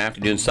Saturday. Some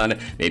afternoon sun,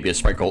 maybe a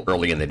sprinkle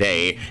early in the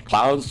day.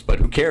 Clouds, but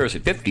who cares,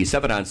 at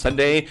 57 on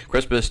Sunday.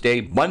 Christmas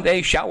Day,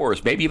 Monday,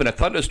 showers, maybe even a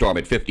thunderstorm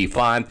at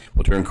 55.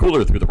 Will turn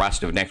cooler through the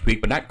rest of next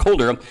week, but not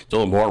colder.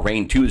 Still more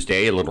rain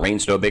Tuesday, a little rain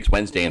snow mix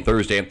Wednesday and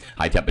Thursday.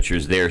 High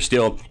temperatures there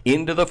still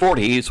into the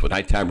 40s with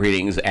nighttime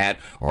readings at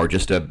or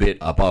just a bit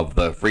above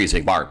the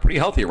freezing mark. Pretty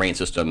healthy rain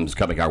systems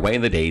coming our way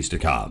in the days to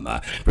come.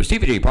 For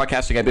Stevie Jay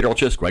broadcasting, I'm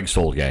meteorologist Greg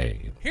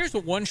Solgay. Here's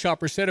what one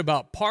shopper said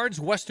about Pard's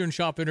Western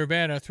Shop in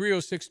Urbana,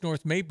 306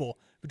 North Maple,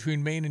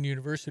 between Maine and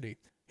University.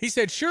 He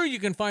said, sure, you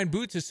can find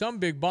boots at some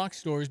big box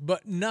stores,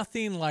 but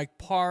nothing like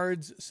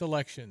Pard's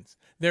selections.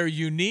 They're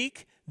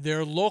unique,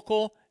 they're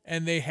local,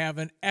 and they have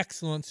an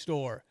excellent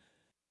store.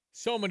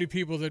 So many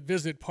people that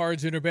visit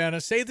Pard's in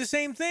Urbana say the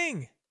same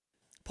thing.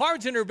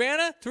 Pard's in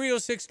Urbana,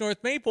 306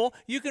 North Maple.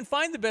 You can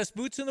find the best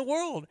boots in the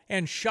world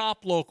and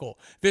shop local.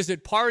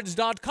 Visit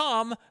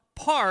pards.com.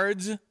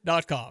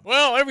 Pards.com.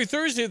 Well, every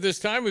Thursday at this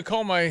time, we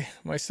call my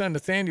son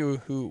Nathaniel,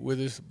 who with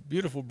his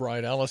beautiful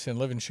bride Allison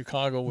live in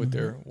Chicago with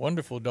their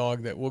wonderful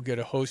dog that we'll get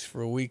a host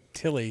for a week,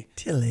 Tilly.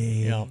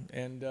 Yeah,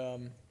 and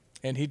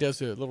he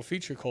does a little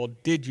feature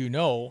called Did You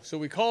Know? So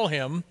we call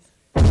him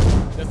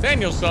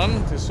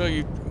Nathaniel-son, just so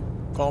you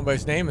call him by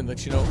his name and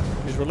let you know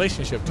his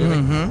relationship to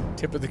him.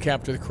 Tip of the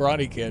cap to the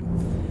Karate Kid.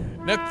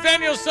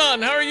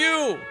 Nathaniel-son, how are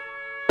you?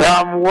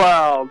 I'm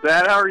well.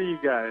 Dad, how are you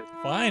guys?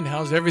 Fine.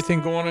 How's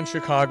everything going in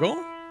Chicago?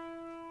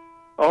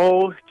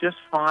 Oh, just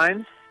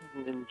fine.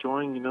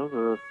 Enjoying,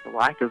 the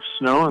lack of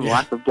snow and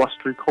lack of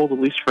blustery cold,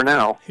 at least for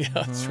now. Yeah,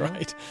 that's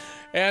right.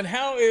 And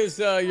how is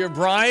your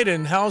bride,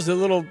 and how's the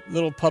little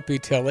puppy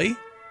Tilly?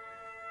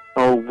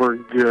 Oh, we're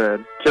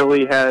good.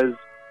 Tilly has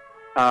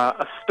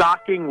a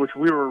stocking, which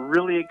we were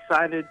really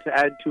excited to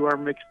add to our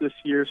mix this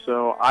year,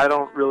 so I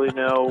don't really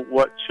know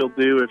what she'll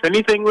do, if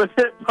anything, with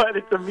it, but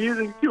it's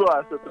amusing to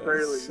us at the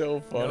very least.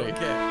 So funny.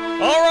 Okay.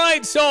 All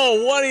right,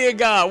 so what do you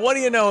got? What do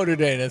you know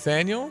today,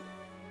 Nathaniel?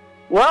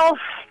 Well,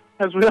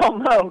 as we all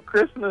know,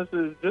 Christmas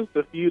is just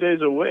a few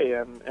days away,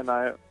 and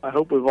I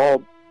hope we've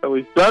all at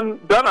least done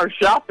our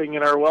shopping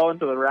and are well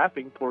into the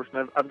wrapping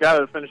portion. I've got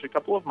to finish a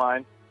couple of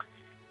mine.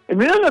 And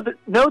we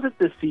know that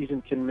this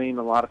season can mean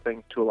a lot of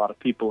things to a lot of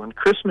people. And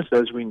Christmas,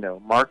 as we know,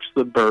 marks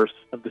the birth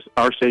of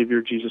our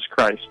Savior, Jesus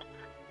Christ.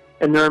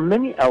 And there are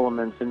many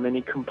elements and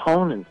many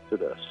components to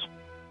this.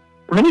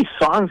 Many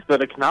songs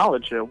that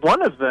acknowledge it.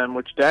 One of them,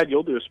 which, Dad,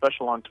 you'll do a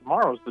special on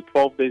tomorrow, is the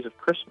 12 Days of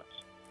Christmas.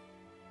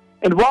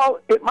 And while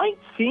it might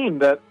seem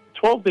that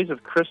 12 Days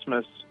of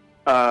Christmas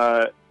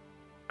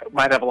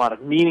might have a lot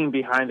of meaning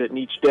behind it, and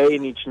each day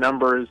and each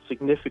number is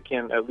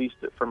significant, at least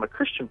from a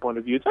Christian point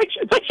of view,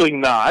 it's actually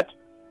not.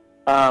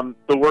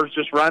 The words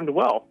just rhymed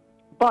well.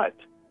 But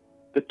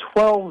the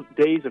 12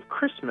 days of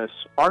Christmas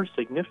are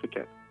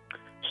significant.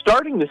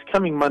 Starting this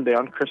coming Monday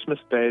on Christmas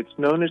Day, it's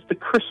known as the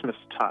Christmas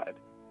Tide.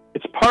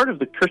 It's part of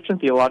the Christian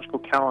theological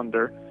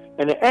calendar,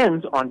 and it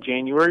ends on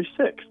January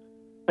 6th.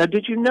 Now,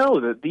 did you know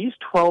that these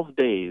 12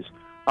 days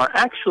are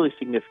actually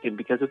significant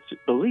because it's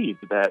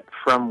believed that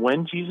from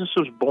when Jesus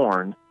was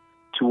born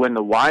to when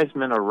the wise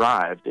men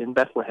arrived in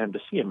Bethlehem to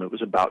see him, it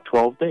was about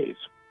 12 days.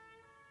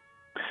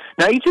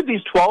 Now, each of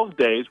these 12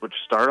 days, which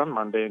start on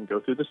Monday and go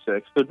through the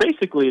 6th, they're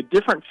basically a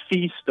different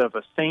feast of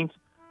a saint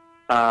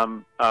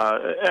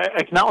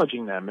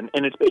acknowledging them.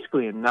 And it's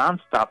basically a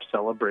nonstop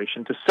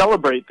celebration to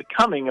celebrate the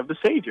coming of the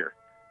Savior.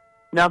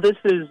 Now, this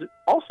is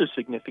also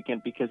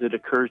significant because it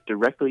occurs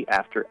directly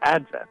after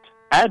Advent.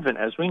 Advent,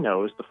 as we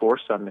know, is the 4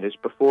 Sundays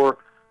before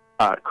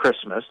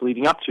Christmas,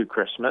 leading up to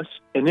Christmas,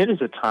 and it is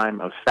a time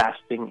of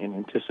fasting and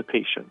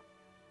anticipation.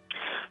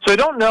 So I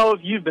don't know if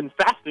you've been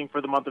fasting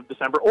for the month of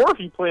December or if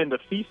you plan to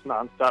feast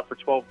nonstop for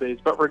 12 days,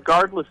 but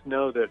regardless,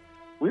 know that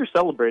we're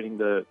celebrating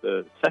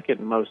the second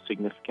most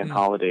significant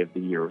holiday of the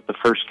year, with the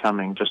first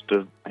coming just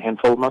a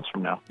handful of months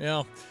from now.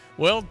 Yeah.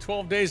 Well,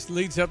 12 days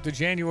leads up to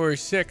January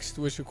 6th,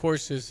 which, of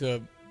course, is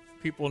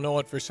people know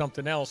it for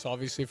something else,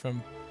 obviously,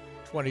 from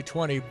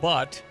 2020,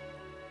 but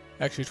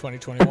actually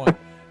 2021.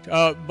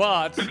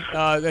 But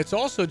that's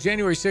also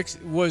January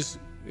 6th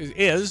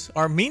is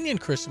Armenian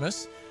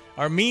Christmas.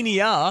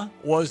 Armenia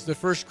was the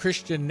first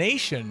Christian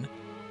nation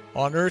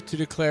on earth to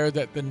declare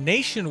that the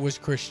nation was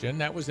Christian.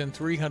 That was in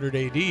 300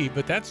 AD,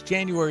 but that's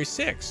January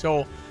 6th.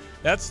 So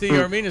that's the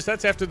Armenians.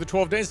 That's after the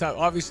 12 days. Now,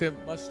 obviously,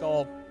 it must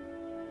all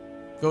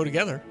go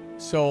together.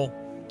 So,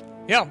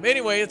 yeah,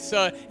 anyway, it's,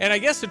 and I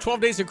guess the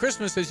 12 Days of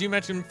Christmas, as you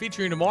mentioned,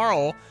 featuring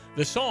tomorrow,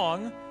 the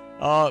song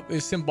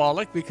is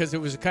symbolic because it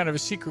was kind of a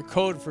secret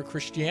code for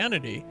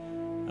Christianity.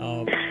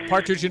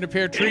 Partridge in a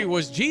Pear Tree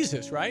was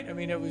Jesus, right? I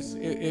mean, it was.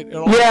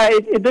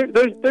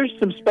 There's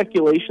some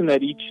speculation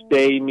that each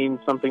day means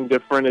something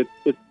different.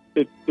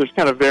 There's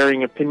kind of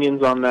varying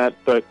opinions on that,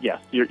 but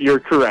yes, you're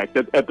correct.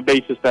 At the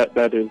basis, that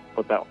is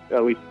what that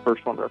at least the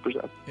first one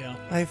represents. Yeah.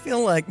 I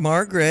feel like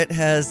Margaret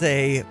has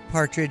a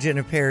Partridge in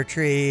a Pear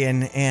Tree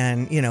and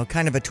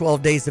kind of a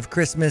 12 Days of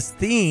Christmas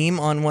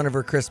theme on one of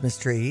her Christmas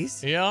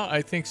trees. Yeah,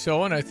 I think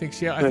so, and I think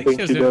she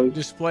has a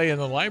display in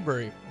the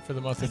librry for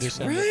the month of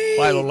December. Right.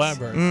 Philo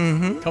Library.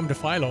 Mm-hmm. Come to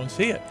Philo and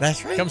see it.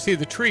 That's right. Come see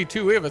the tree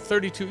too. We have a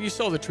 32. You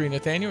saw the tree,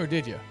 Nathaniel, or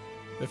did you?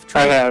 The tree.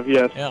 I have,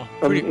 yes. Yeah.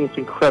 It's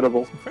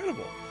incredible. It's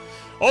incredible.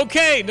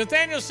 Okay,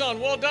 Nathaniel-son,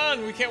 well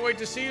done. We can't wait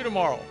to see you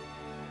tomorrow.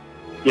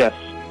 Yes,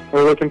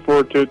 we're looking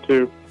forward to it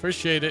too.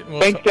 Appreciate it.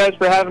 Thanks, guys,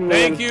 for having me.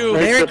 Thank you.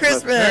 Merry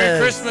Christmas. Merry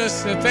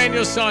Christmas,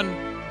 Nathaniel-son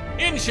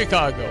in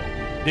Chicago.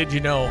 Did you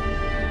know?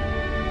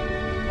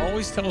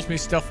 Always tells me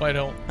stuff I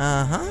don't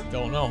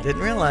know.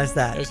 Didn't realize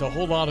that. There's a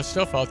whole lot of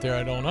stuff out there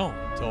I don't know.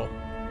 So,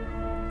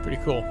 pretty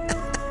cool.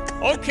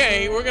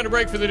 Okay, we're going to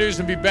break for the news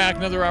and be back.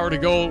 Another hour to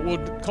go. We'll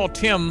call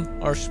Tim,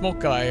 our smoke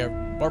guy, our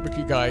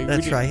barbecue guy.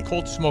 That's we did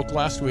cold smoke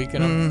last week,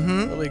 and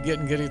I'm really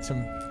getting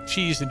some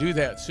cheese and do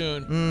that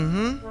soon.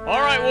 Mm-hmm.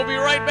 All right, we'll be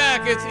right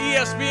back. It's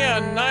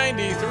ESPN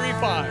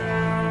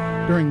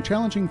 93.5. During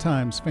challenging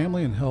times,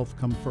 family and health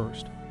come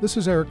first. This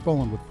is Eric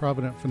Boland with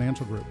Provident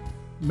Financial Group.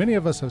 Many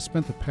of us have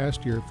spent the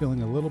past year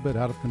feeling a little bit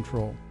out of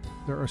control.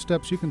 There are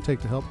steps you can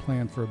take to help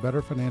plan for a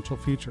better financial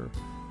future.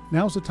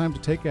 Now's the time to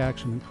take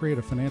action and create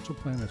a financial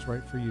plan that's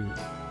right for you.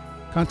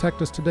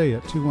 Contact us today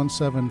at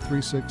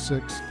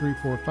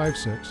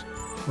 217-366-3456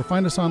 or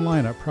find us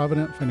online at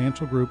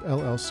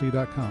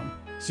providentfinancialgroupllc.com.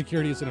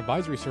 Securities and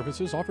advisory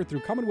services offered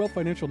through Commonwealth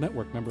Financial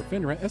Network, member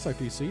FINRA,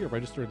 SIPC, a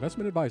registered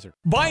investment advisor.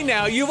 By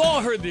now, you've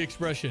all heard the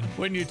expression,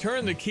 when you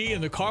turn the key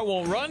and the car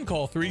won't run,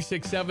 call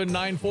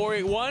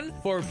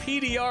 367-9481 for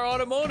PDR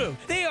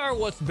Automotive. They are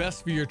what's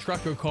best for your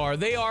truck or car.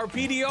 They are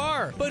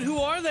PDR. But who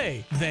are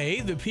they? They,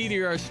 the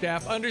PDR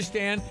staff,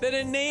 understand that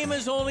a name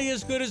is only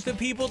as good as the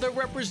people that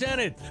represent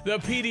it. The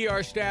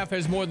PDR staff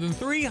has more than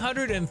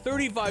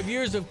 335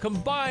 years of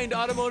combined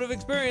automotive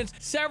experience.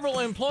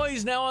 Several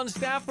employees now on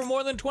staff for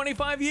more than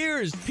 25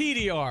 years.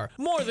 PDR,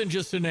 more than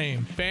just a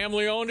name.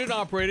 Family owned and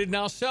operated,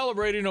 now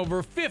celebrating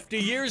over 50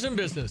 years in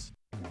business.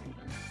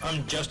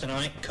 I'm Justin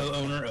Ike,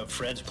 co-owner of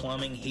Fred's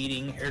Plumbing,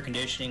 Heating, Air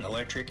Conditioning,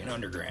 Electric, and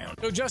Underground.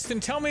 So, Justin,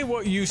 tell me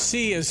what you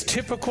see as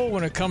typical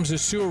when it comes to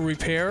sewer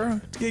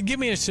repair. Give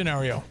me a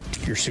scenario.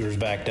 Your sewer's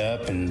backed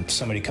up and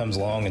somebody comes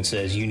along and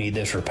says, you need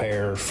this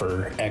repair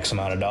for X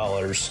amount of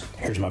dollars.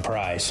 Here's my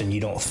price. And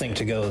you don't think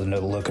to go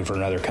looking for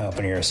another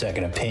company or a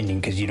second opinion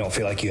because you don't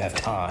feel like you have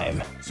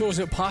time. So is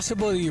it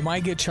possible that you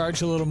might get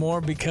charged a little more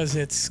because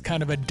it's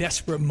kind of a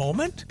desperate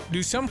moment?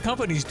 Do some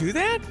companies do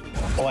that?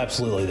 Oh,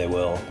 absolutely they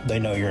will. They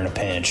know you're in a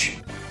pinch.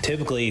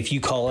 Typically, if you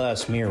call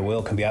us, me or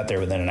Will can be out there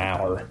within an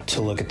hour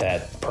to look at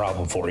that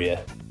problem for you.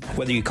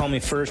 Whether you call me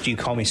first or you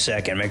call me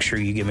second, make sure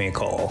you give me a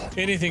call.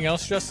 Anything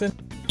else, Justin?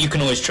 You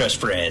can always trust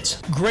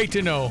Fred's. Great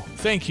to know.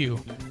 Thank you.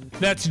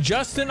 That's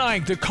Justin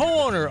Ike, the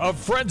co-owner of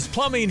Fred's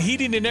Plumbing,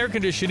 Heating, and Air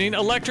Conditioning,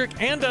 Electric,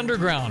 and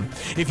Underground.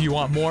 If you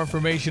want more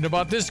information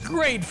about this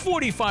great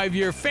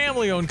 45-year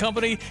family-owned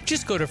company,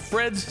 just go to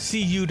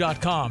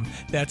fredscu.com.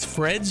 That's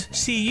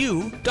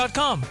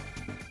fredscu.com.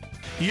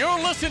 You're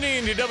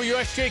listening to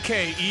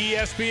WSJK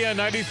ESPN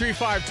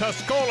 93.5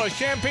 Tuscola,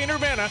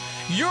 Champaign-Urbana,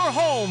 your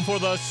home for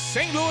the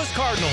St. Louis Cardinals.